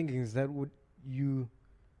kind of thinking, is that what you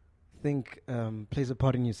think plays a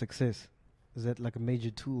part in your success? Is that like a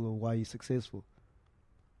major tool of why you're successful?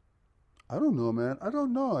 I don't know, man. I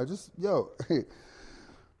don't know. I just, hey.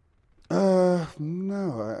 No,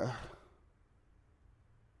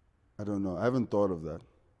 I don't know. I haven't thought of that.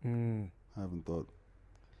 I haven't thought.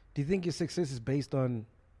 Do you think your success is based on,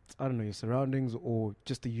 I don't know, your surroundings or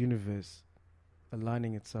just the universe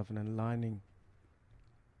aligning itself and aligning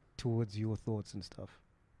towards your thoughts and stuff?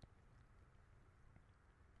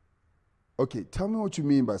 Okay, tell me what you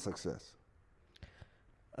mean by success.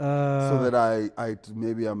 So that I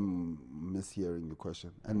maybe I'm mishearing the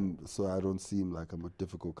question, and so I don't seem like I'm a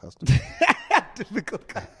difficult customer. Difficult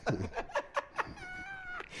customer.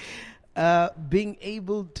 Being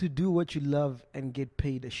able to do what you love and get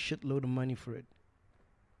paid a shitload of money for it.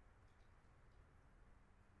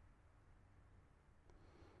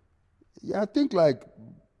 Yeah, I think like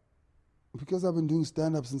because I've been doing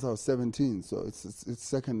stand-up since I was 17, so it's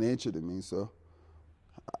second nature to me. So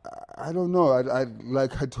I don't know. I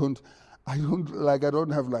don't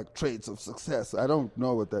have like traits of success. I don't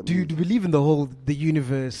know what that means. Do you believe in the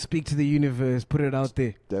universe, speak to the universe, put it out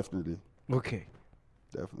there? Definitely. Okay.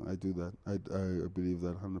 Definitely, I do that. I believe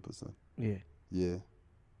that 100%. Yeah. Yeah.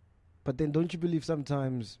 But then don't you believe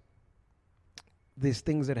sometimes there's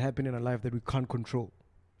things that happen in our life that we can't control?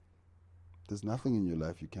 There's nothing in your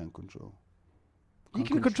life you can't control. You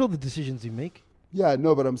can control the decisions you make. Yeah,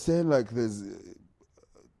 no, but I'm saying like there's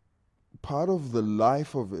part of the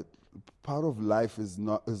life of it. Part of life is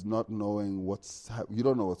not knowing you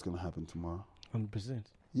don't know what's going to happen tomorrow. 100%.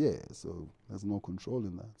 Yeah, so there's no control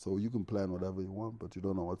in that. So you can plan whatever you want, but you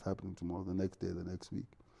don't know what's happening tomorrow, the next day, the next week.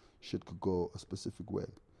 Shit could go a specific way.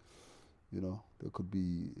 You know, there could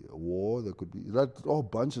be a war, there could be that whole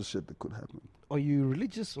bunch of shit that could happen. Are you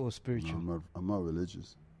religious or spiritual? No, I'm not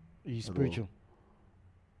religious. Are you spiritual?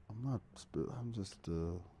 I'm not spiritual. I'm just...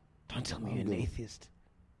 don't tell me you're an atheist.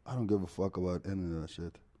 I don't give a fuck about any of that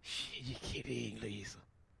shit. Shit, you're kidding, Loyiso.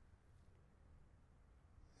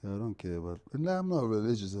 Yeah, I don't care about... Nah, I'm not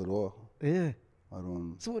religious at all. Yeah. I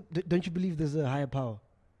don't... So don't you believe there's a higher power?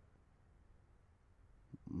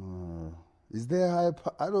 Is there a higher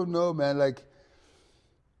power? I don't know, man. Like,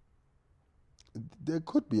 there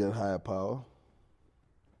could be a higher power.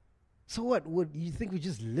 So what? What you think we're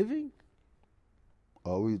just living?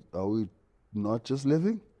 Are we not just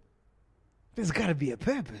living? There's got to be a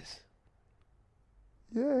purpose.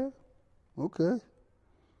 Yeah. Okay.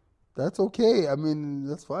 That's okay. I mean,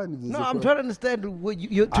 that's fine. No, I'm trying to understand what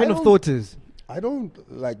your train of thought is. I don't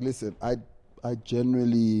listen. I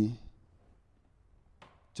generally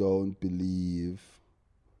don't believe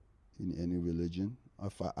in any religion.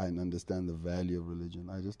 I understand the value of religion.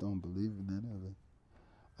 I just don't believe in any of it.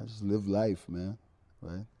 I just live life, man.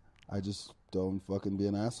 Right? I just don't fucking be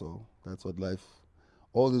an asshole. That's what life...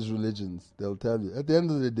 All these religions, they'll tell you. At the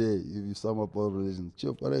end of the day, if you sum up all religions,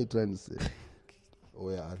 Chip, what are you trying to say? Oh,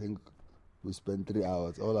 yeah, I think we spent 3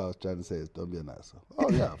 hours. All I was trying to say is don't be an asshole. Oh,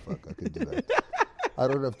 yeah, fuck, I can do that. I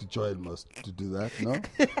don't have to join most to do that, no?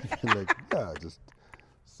 Like, yeah, just...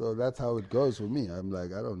 So that's how it goes for me. I'm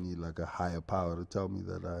like, I don't need like a higher power to tell me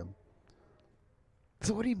that I'm...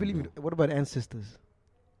 So what do you believe in? What about ancestors?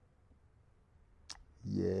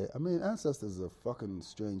 Yeah, I mean, ancestors are a fucking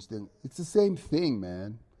strange thing. It's the same thing,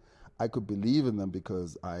 man. I could believe in them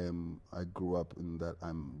because I grew up in that,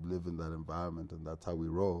 live in that environment and that's how we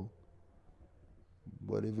roll.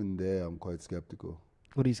 But even there, I'm quite skeptical.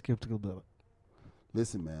 What are you skeptical about?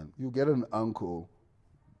 Listen, man, you get an uncle,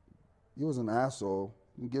 he was an asshole,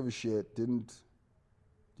 didn't give a shit, you know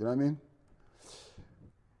what I mean?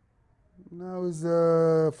 Now he's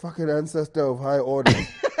a fucking ancestor of high order.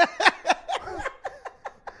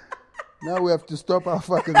 Now we have to stop our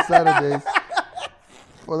fucking Saturdays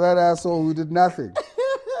for that asshole who did nothing.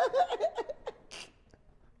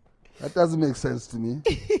 That doesn't make sense to me.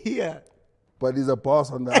 Yeah. But he's a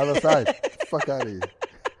boss on the other side. Fuck out of here.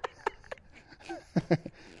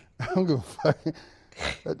 I don't give a fuck.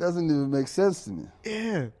 That doesn't even make sense to me.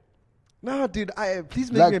 Yeah. No, dude,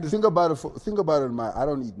 please make me understand. Think about it, I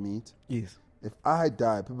don't eat meat. Yes. If I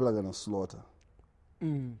die, people are gonna slaughter.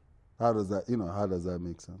 Mm. How does that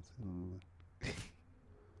make sense?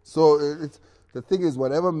 So the thing is,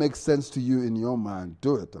 whatever makes sense to you in your mind,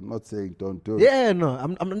 do it. I'm not saying don't do it. Yeah, no,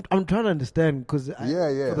 I'm trying to understand because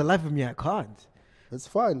for the life of me, I can't. It's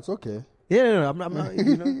fine. It's okay. Yeah, no, I'm not,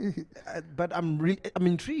 but I'm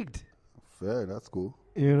intrigued. Fair, that's cool.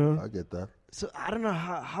 I get that. So I don't know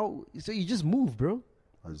how. So you just move, bro.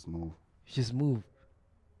 I just move. You just move.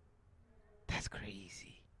 That's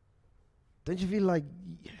crazy. Don't you feel like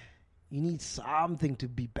you need something to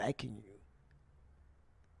be backing you?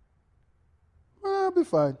 I'll be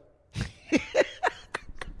fine.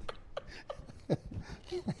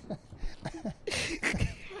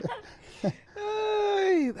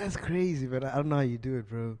 That's crazy, but I don't know how you do it,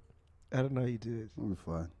 bro. I don't know how you do it. I'll be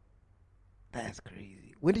fine. That's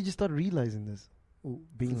crazy. When did you start realizing this?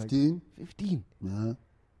 Being 15? Like 15. Yeah.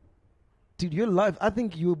 Dude, your life, I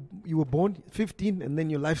think you were born 15 and then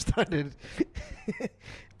your life started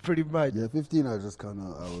pretty much. Yeah, 15 I was just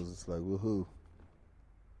like, woohoo.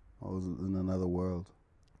 I was in another world.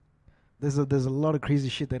 There's a lot of crazy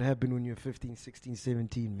shit that happened when you're 15, 16,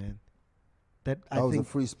 17, man. I was a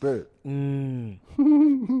free spirit. It's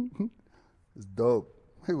dope.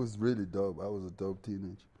 It was really dope. I was a dope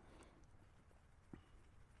teenager.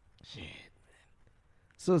 Shit,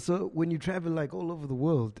 man. So when you travel like all over the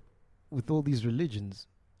world with all these religions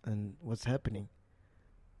and what's happening,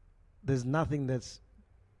 there's nothing that's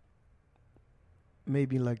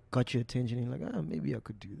maybe like got your attention and you're like, maybe I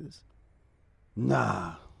could do this.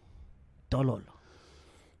 Nah. Dololo.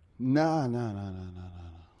 Nah. Nah,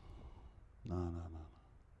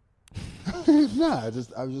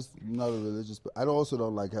 I'm just not a religious. But I also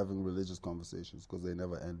don't like having religious conversations because they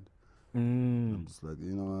never end. I'm just like,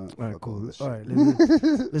 you know what? All right, cool. All right,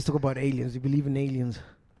 right, let's talk about aliens. You believe in aliens?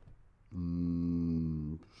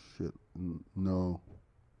 Shit. No.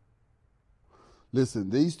 Listen,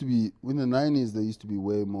 there used to be, in the 90s, there used to be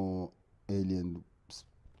way more alien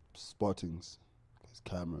spottings.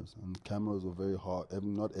 Cameras. And cameras were very hard.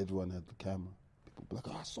 Not everyone had the camera. People be like,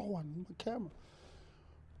 I saw one in the camera.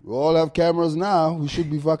 We all have cameras now. We should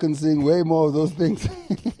be fucking seeing way more of those things.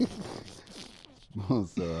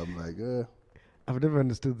 So I'm like, I've never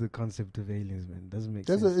understood the concept of aliens, man. Doesn't make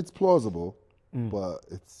sense. It's plausible, but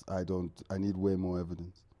I need way more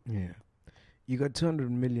evidence. Yeah. You got 200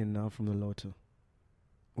 million now from the lotto.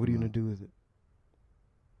 What are you going to do with it?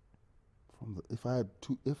 If I had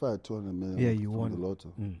 200 million you from won the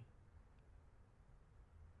lotto.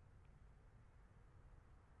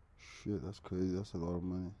 Shit, that's crazy. That's a lot of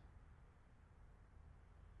money.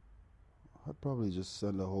 I'd probably just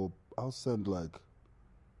send I'll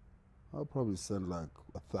probably send like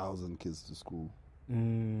 1,000 kids to school.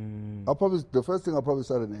 The first thing I'll probably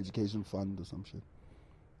start an education fund or some shit.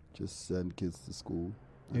 Just send kids to school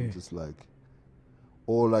and just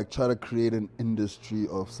or like try to create an industry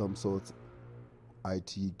of some sort.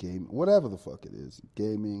 IT, game, whatever the fuck it is,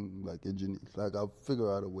 gaming, like engineering. Like I'll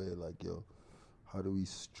figure out a way, like, yo, how do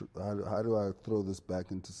I throw this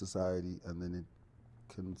back into society and then it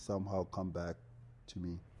can somehow come back to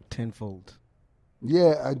me tenfold?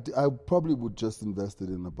 Yeah, I probably would just invest it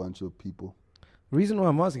in a bunch of people. Reason why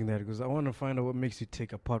I'm asking that because I want to find out what makes you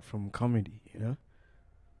tick apart from comedy, you know?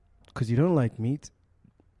 Because you don't like meat,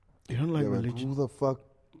 you don't like religion. Who the fuck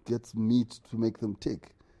gets meat to make them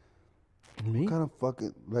tick? Me? What kind of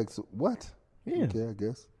fucking, so what? Yeah. Okay, I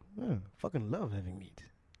guess. Yeah, fucking love having meat.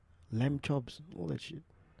 Lamb chops, all that shit.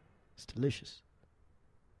 It's delicious.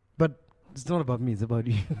 But it's not about me, it's about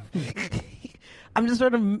you. I'm just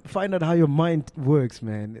trying to find out how your mind works,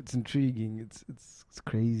 man. It's intriguing. It's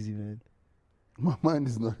crazy, man. My mind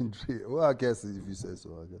is not intrigued. Well, I guess if you say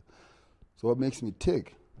so, I guess. So what makes me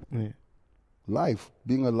tick? Yeah. Life.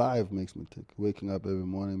 Being alive makes me tick. Waking up every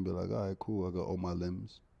morning and be like, all right, cool, I got all my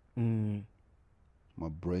limbs. My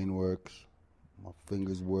brain works, my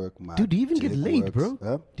fingers work. Dude, do you even get laid, works. bro?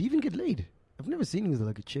 Huh? Do you even get laid? I've never seen you with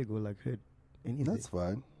like a chick or like heard anything. That's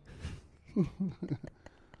fine.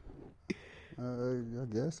 I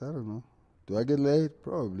guess, I don't know. Do I get laid?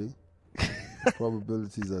 Probably.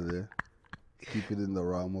 Probabilities are there. Keep it in the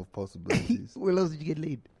realm of possibilities. Where else did you get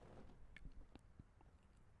laid?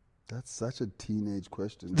 That's such a teenage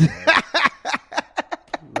question.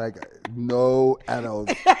 Like, no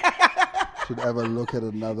adult should ever look at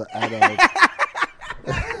another adult.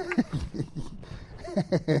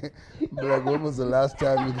 Be like, when was the last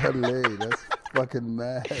time you got laid? That's fucking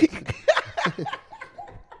mad.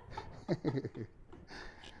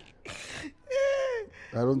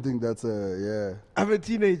 I don't think that's I'm a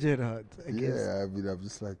teenager at heart, I guess. Yeah, I mean, I'm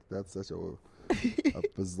just like, that's such a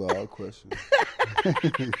bizarre question.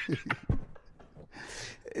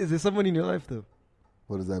 Is there someone in your life, though?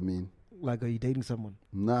 What does that mean? Like, are you dating someone?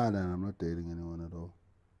 Nah, I'm not dating anyone at all.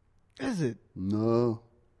 Is it? No.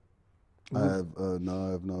 I have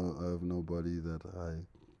nobody that I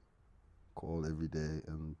call every day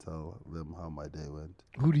and tell them how my day went.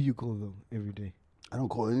 Who do you call them every day? I don't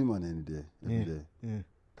call anyone every day. Yeah.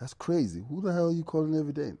 That's crazy. Who the hell are you calling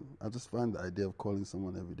every day? I just find the idea of calling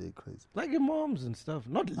someone every day crazy. Like your moms and stuff.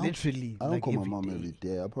 Not literally. I don't like call my every mom day. every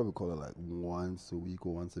day. I probably call her like once a week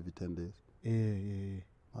or once every 10 days. Yeah.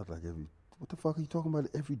 Not like every. What the fuck are you talking about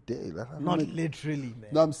every day? Like, Not literally, man.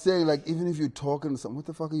 No, I'm saying like even if you're talking to someone, what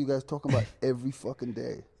the fuck are you guys talking about every fucking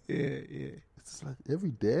day? Yeah. It's just like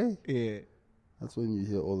every day. Yeah. That's when you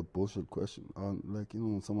hear all the bullshit questions. Like, you know,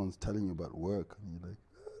 when someone's telling you about work and you're like,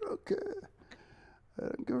 I don't care. I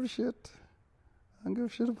don't give a shit. I don't give a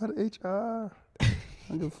shit about HR. I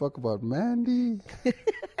don't give a fuck about Mandy.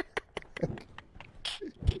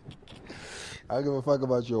 I don't give a fuck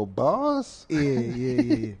about your boss.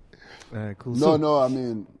 Yeah. All right, cool. No, I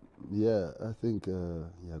mean, yeah, I think,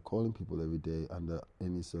 calling people every day under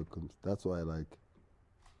any circumstance. That's why I like.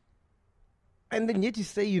 And then yet you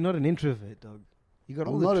say you're not an introvert, dog. You got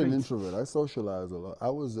all I'm the not traits. an introvert. I socialize a lot. I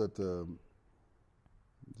was at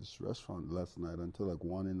this restaurant last night until like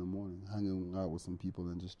 1 a.m, hanging out with some people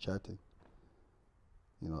and just chatting.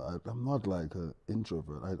 You know, I'm not like an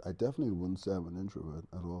introvert. I definitely wouldn't say I'm an introvert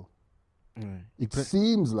at all. Right. It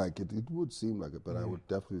seems like it. It would seem like it, but I would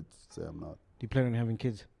definitely say I'm not. Do you plan on having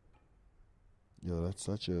kids? Yo, that's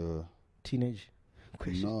such a Teenage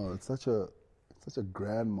question. no. It's such a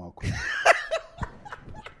grandma question.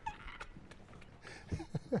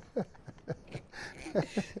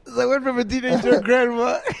 So I went from a teenager to a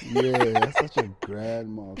grandma. Yeah, that's such a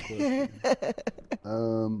grandma question.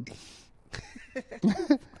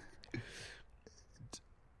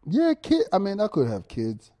 Yeah, kid. I mean, I could have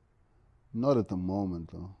kids. Not at the moment,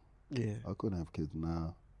 though. Yeah. I couldn't have kids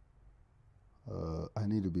now. I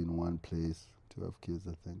need to be in one place to have kids,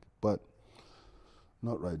 I think. But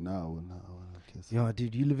not right now. I wouldn't have kids. Yo,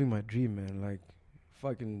 dude, you living my dream, man. Like,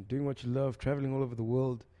 fucking doing what you love, traveling all over the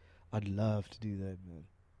world. I'd love to do that, man.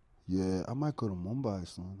 Yeah, I might go to Mumbai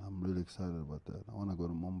soon. I'm really excited about that. I want to go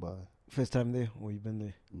to Mumbai. First time there, or you been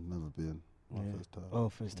there? Never been. My first time. Oh,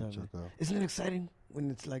 first time. Check out. Isn't it exciting when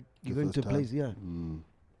it's like you're The going to a first place? time? Yeah.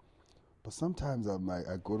 But sometimes I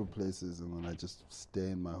go to places and then I just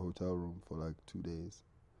stay in my hotel room for like 2 days.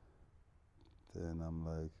 Then I'm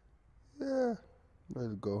like, yeah, I'm ready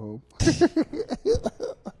to go home.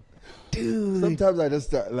 Dude. Sometimes I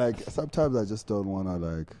just sometimes I just don't want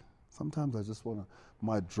to sometimes I just want to,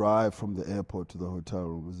 my drive from the airport to the hotel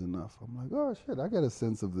room is enough. I'm like, oh shit, I get a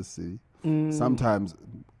sense of the city. Sometimes,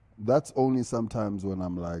 that's only sometimes when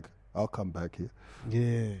I'm like, I'll come back here.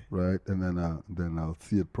 Yeah. Right? And then I'll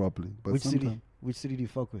see it properly. But Which city do you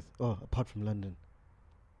fuck with? Oh, apart from London.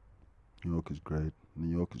 New York is great.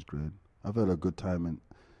 I've had a good time in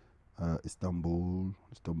Istanbul.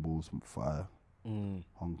 Istanbul's fire.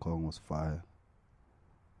 Hong Kong was fire.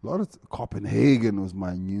 A lot of Copenhagen was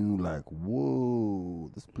my new whoa,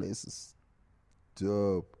 this place is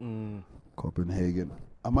dope. Copenhagen.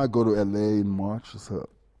 I might go to LA in March. So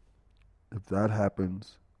if that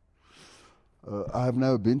happens, I have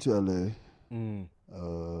never been to LA.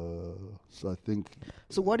 So I think.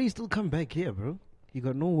 So why do you still come back here, bro? You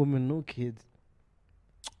got no woman, no kids.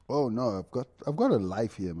 Oh no, I've got a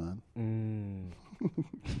life here, man.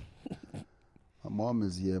 My mom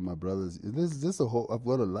is here, my brothers. This a whole. I've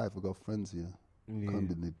got a life. I've got friends here. Can't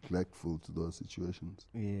be neglectful to those situations.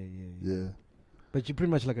 Yeah. But you're pretty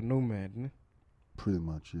much like a nomad, ne? Pretty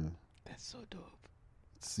much, yeah. That's so dope.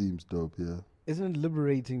 It seems dope, yeah. Isn't it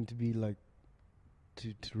liberating to be like,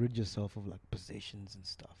 to rid yourself of like possessions and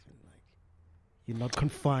stuff, and like you're not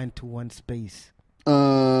confined to one space?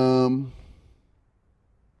 Yeah,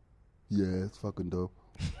 it's fucking dope.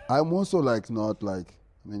 I'm also not like.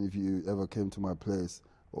 I mean, if you ever came to my place,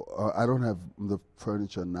 I don't have the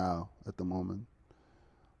furniture now at the moment,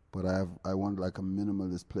 but I want like a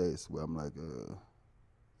minimalist place where I'm like,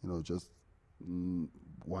 just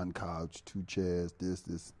one couch, 2 chairs,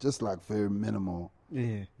 this, just like very minimal.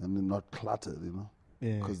 Yeah. And then not cluttered,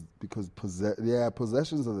 Yeah. Because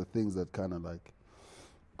possessions are the things that kind of like.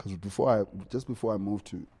 Because before I moved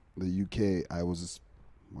to the UK,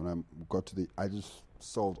 when I got to I just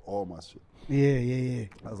sold all my shit. Yeah.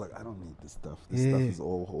 I was like, I don't need this stuff. This stuff is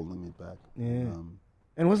all holding me back. Yeah.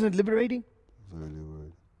 And wasn't it liberating? Very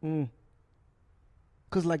liberating.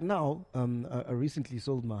 Because like now, I recently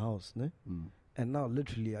sold my house, ne? And now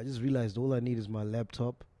literally I just realized all I need is my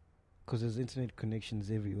laptop, because there's internet connections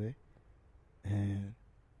everywhere, and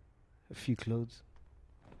a few clothes.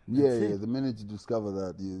 Yeah. The minute you discover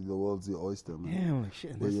that, the world's your oyster, man. Yeah, I'm like,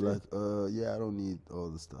 shit. Where you're like, I don't need all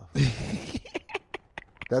the stuff.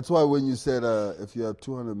 That's why when you said if you have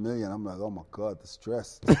 200 million, I'm like, oh my God, the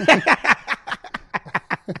stress.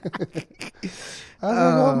 I was like,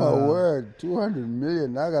 oh my word, 200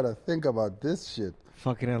 million. I gotta think about this shit.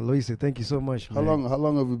 Fucking hell, Loyiso, thank you so much, man. How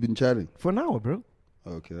long have we been chatting? For an hour, bro.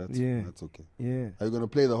 Okay, that's okay. Yeah. Are you gonna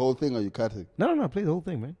play the whole thing or you cut it? No, play the whole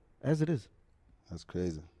thing, man. As it is. That's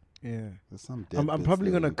crazy. Yeah. There's some I'm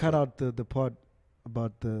probably gonna cut out the part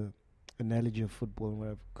about the analogy of football and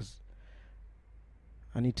whatever, because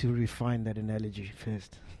I need to refine that analogy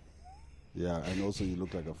first. Yeah, and also you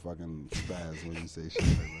look like a fucking spaz when you say shit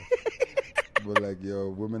like that. But like, yo,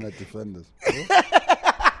 women are defenders.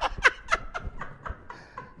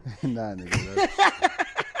 Nah, nigga.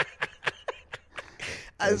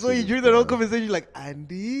 I saw you during that whole conversation like,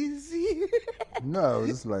 Andy. No,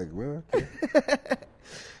 it's like, well,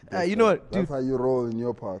 okay. You know what, dude? That's how you roll in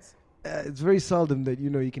your parts. It's very seldom that,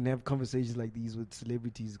 you can have conversations like these with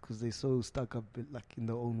celebrities because they're so stuck up like in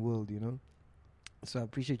their own world, So I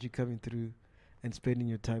appreciate you coming through and spending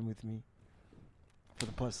your time with me for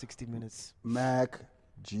the past 60 minutes. Mac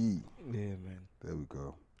G. Yeah, man. There we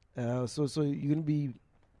go. So you're going to be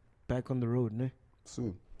back on the road, no?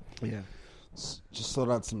 Soon. Yeah. Just sort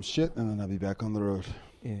out some shit and then I'll be back on the road.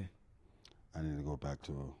 Yeah. I need to go back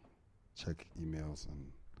to check emails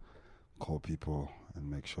and call people and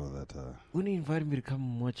make sure that... When you invited me to come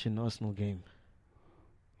and watch an Arsenal game?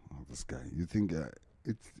 Oh, this guy. You think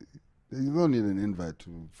you don't need an invite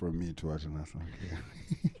from me to watch an Arsenal game.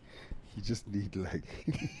 You just need like...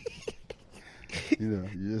 you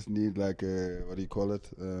just need like a... What do you call it?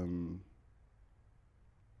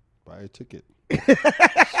 Buy a ticket.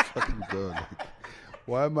 Fucking go. Like,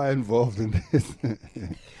 why am I involved in this?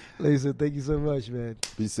 Listen, thank you so much, man.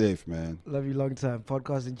 Be safe, man. Love you long time.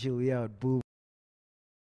 Podcast and chill. We out. Boom.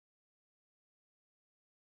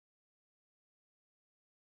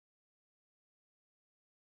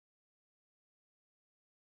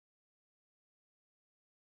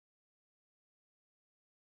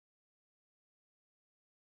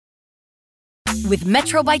 With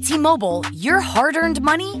Metro by T-Mobile, your hard-earned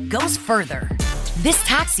money goes further. This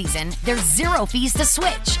tax season, there's 0 fees to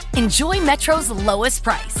switch. Enjoy Metro's lowest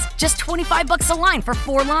price, just $25 a line for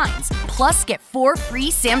 4 lines. Plus, get 4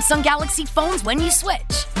 free Samsung Galaxy phones when you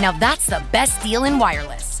switch. Now that's the best deal in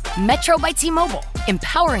wireless. Metro by T-Mobile,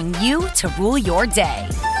 empowering you to rule your day.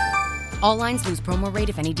 All lines lose promo rate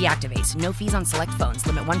if any deactivates. No fees on select phones.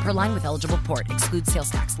 Limit 1 per line with eligible port. Excludes sales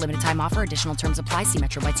tax. Limited time offer. Additional terms apply. See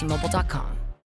metrobytmobile.com.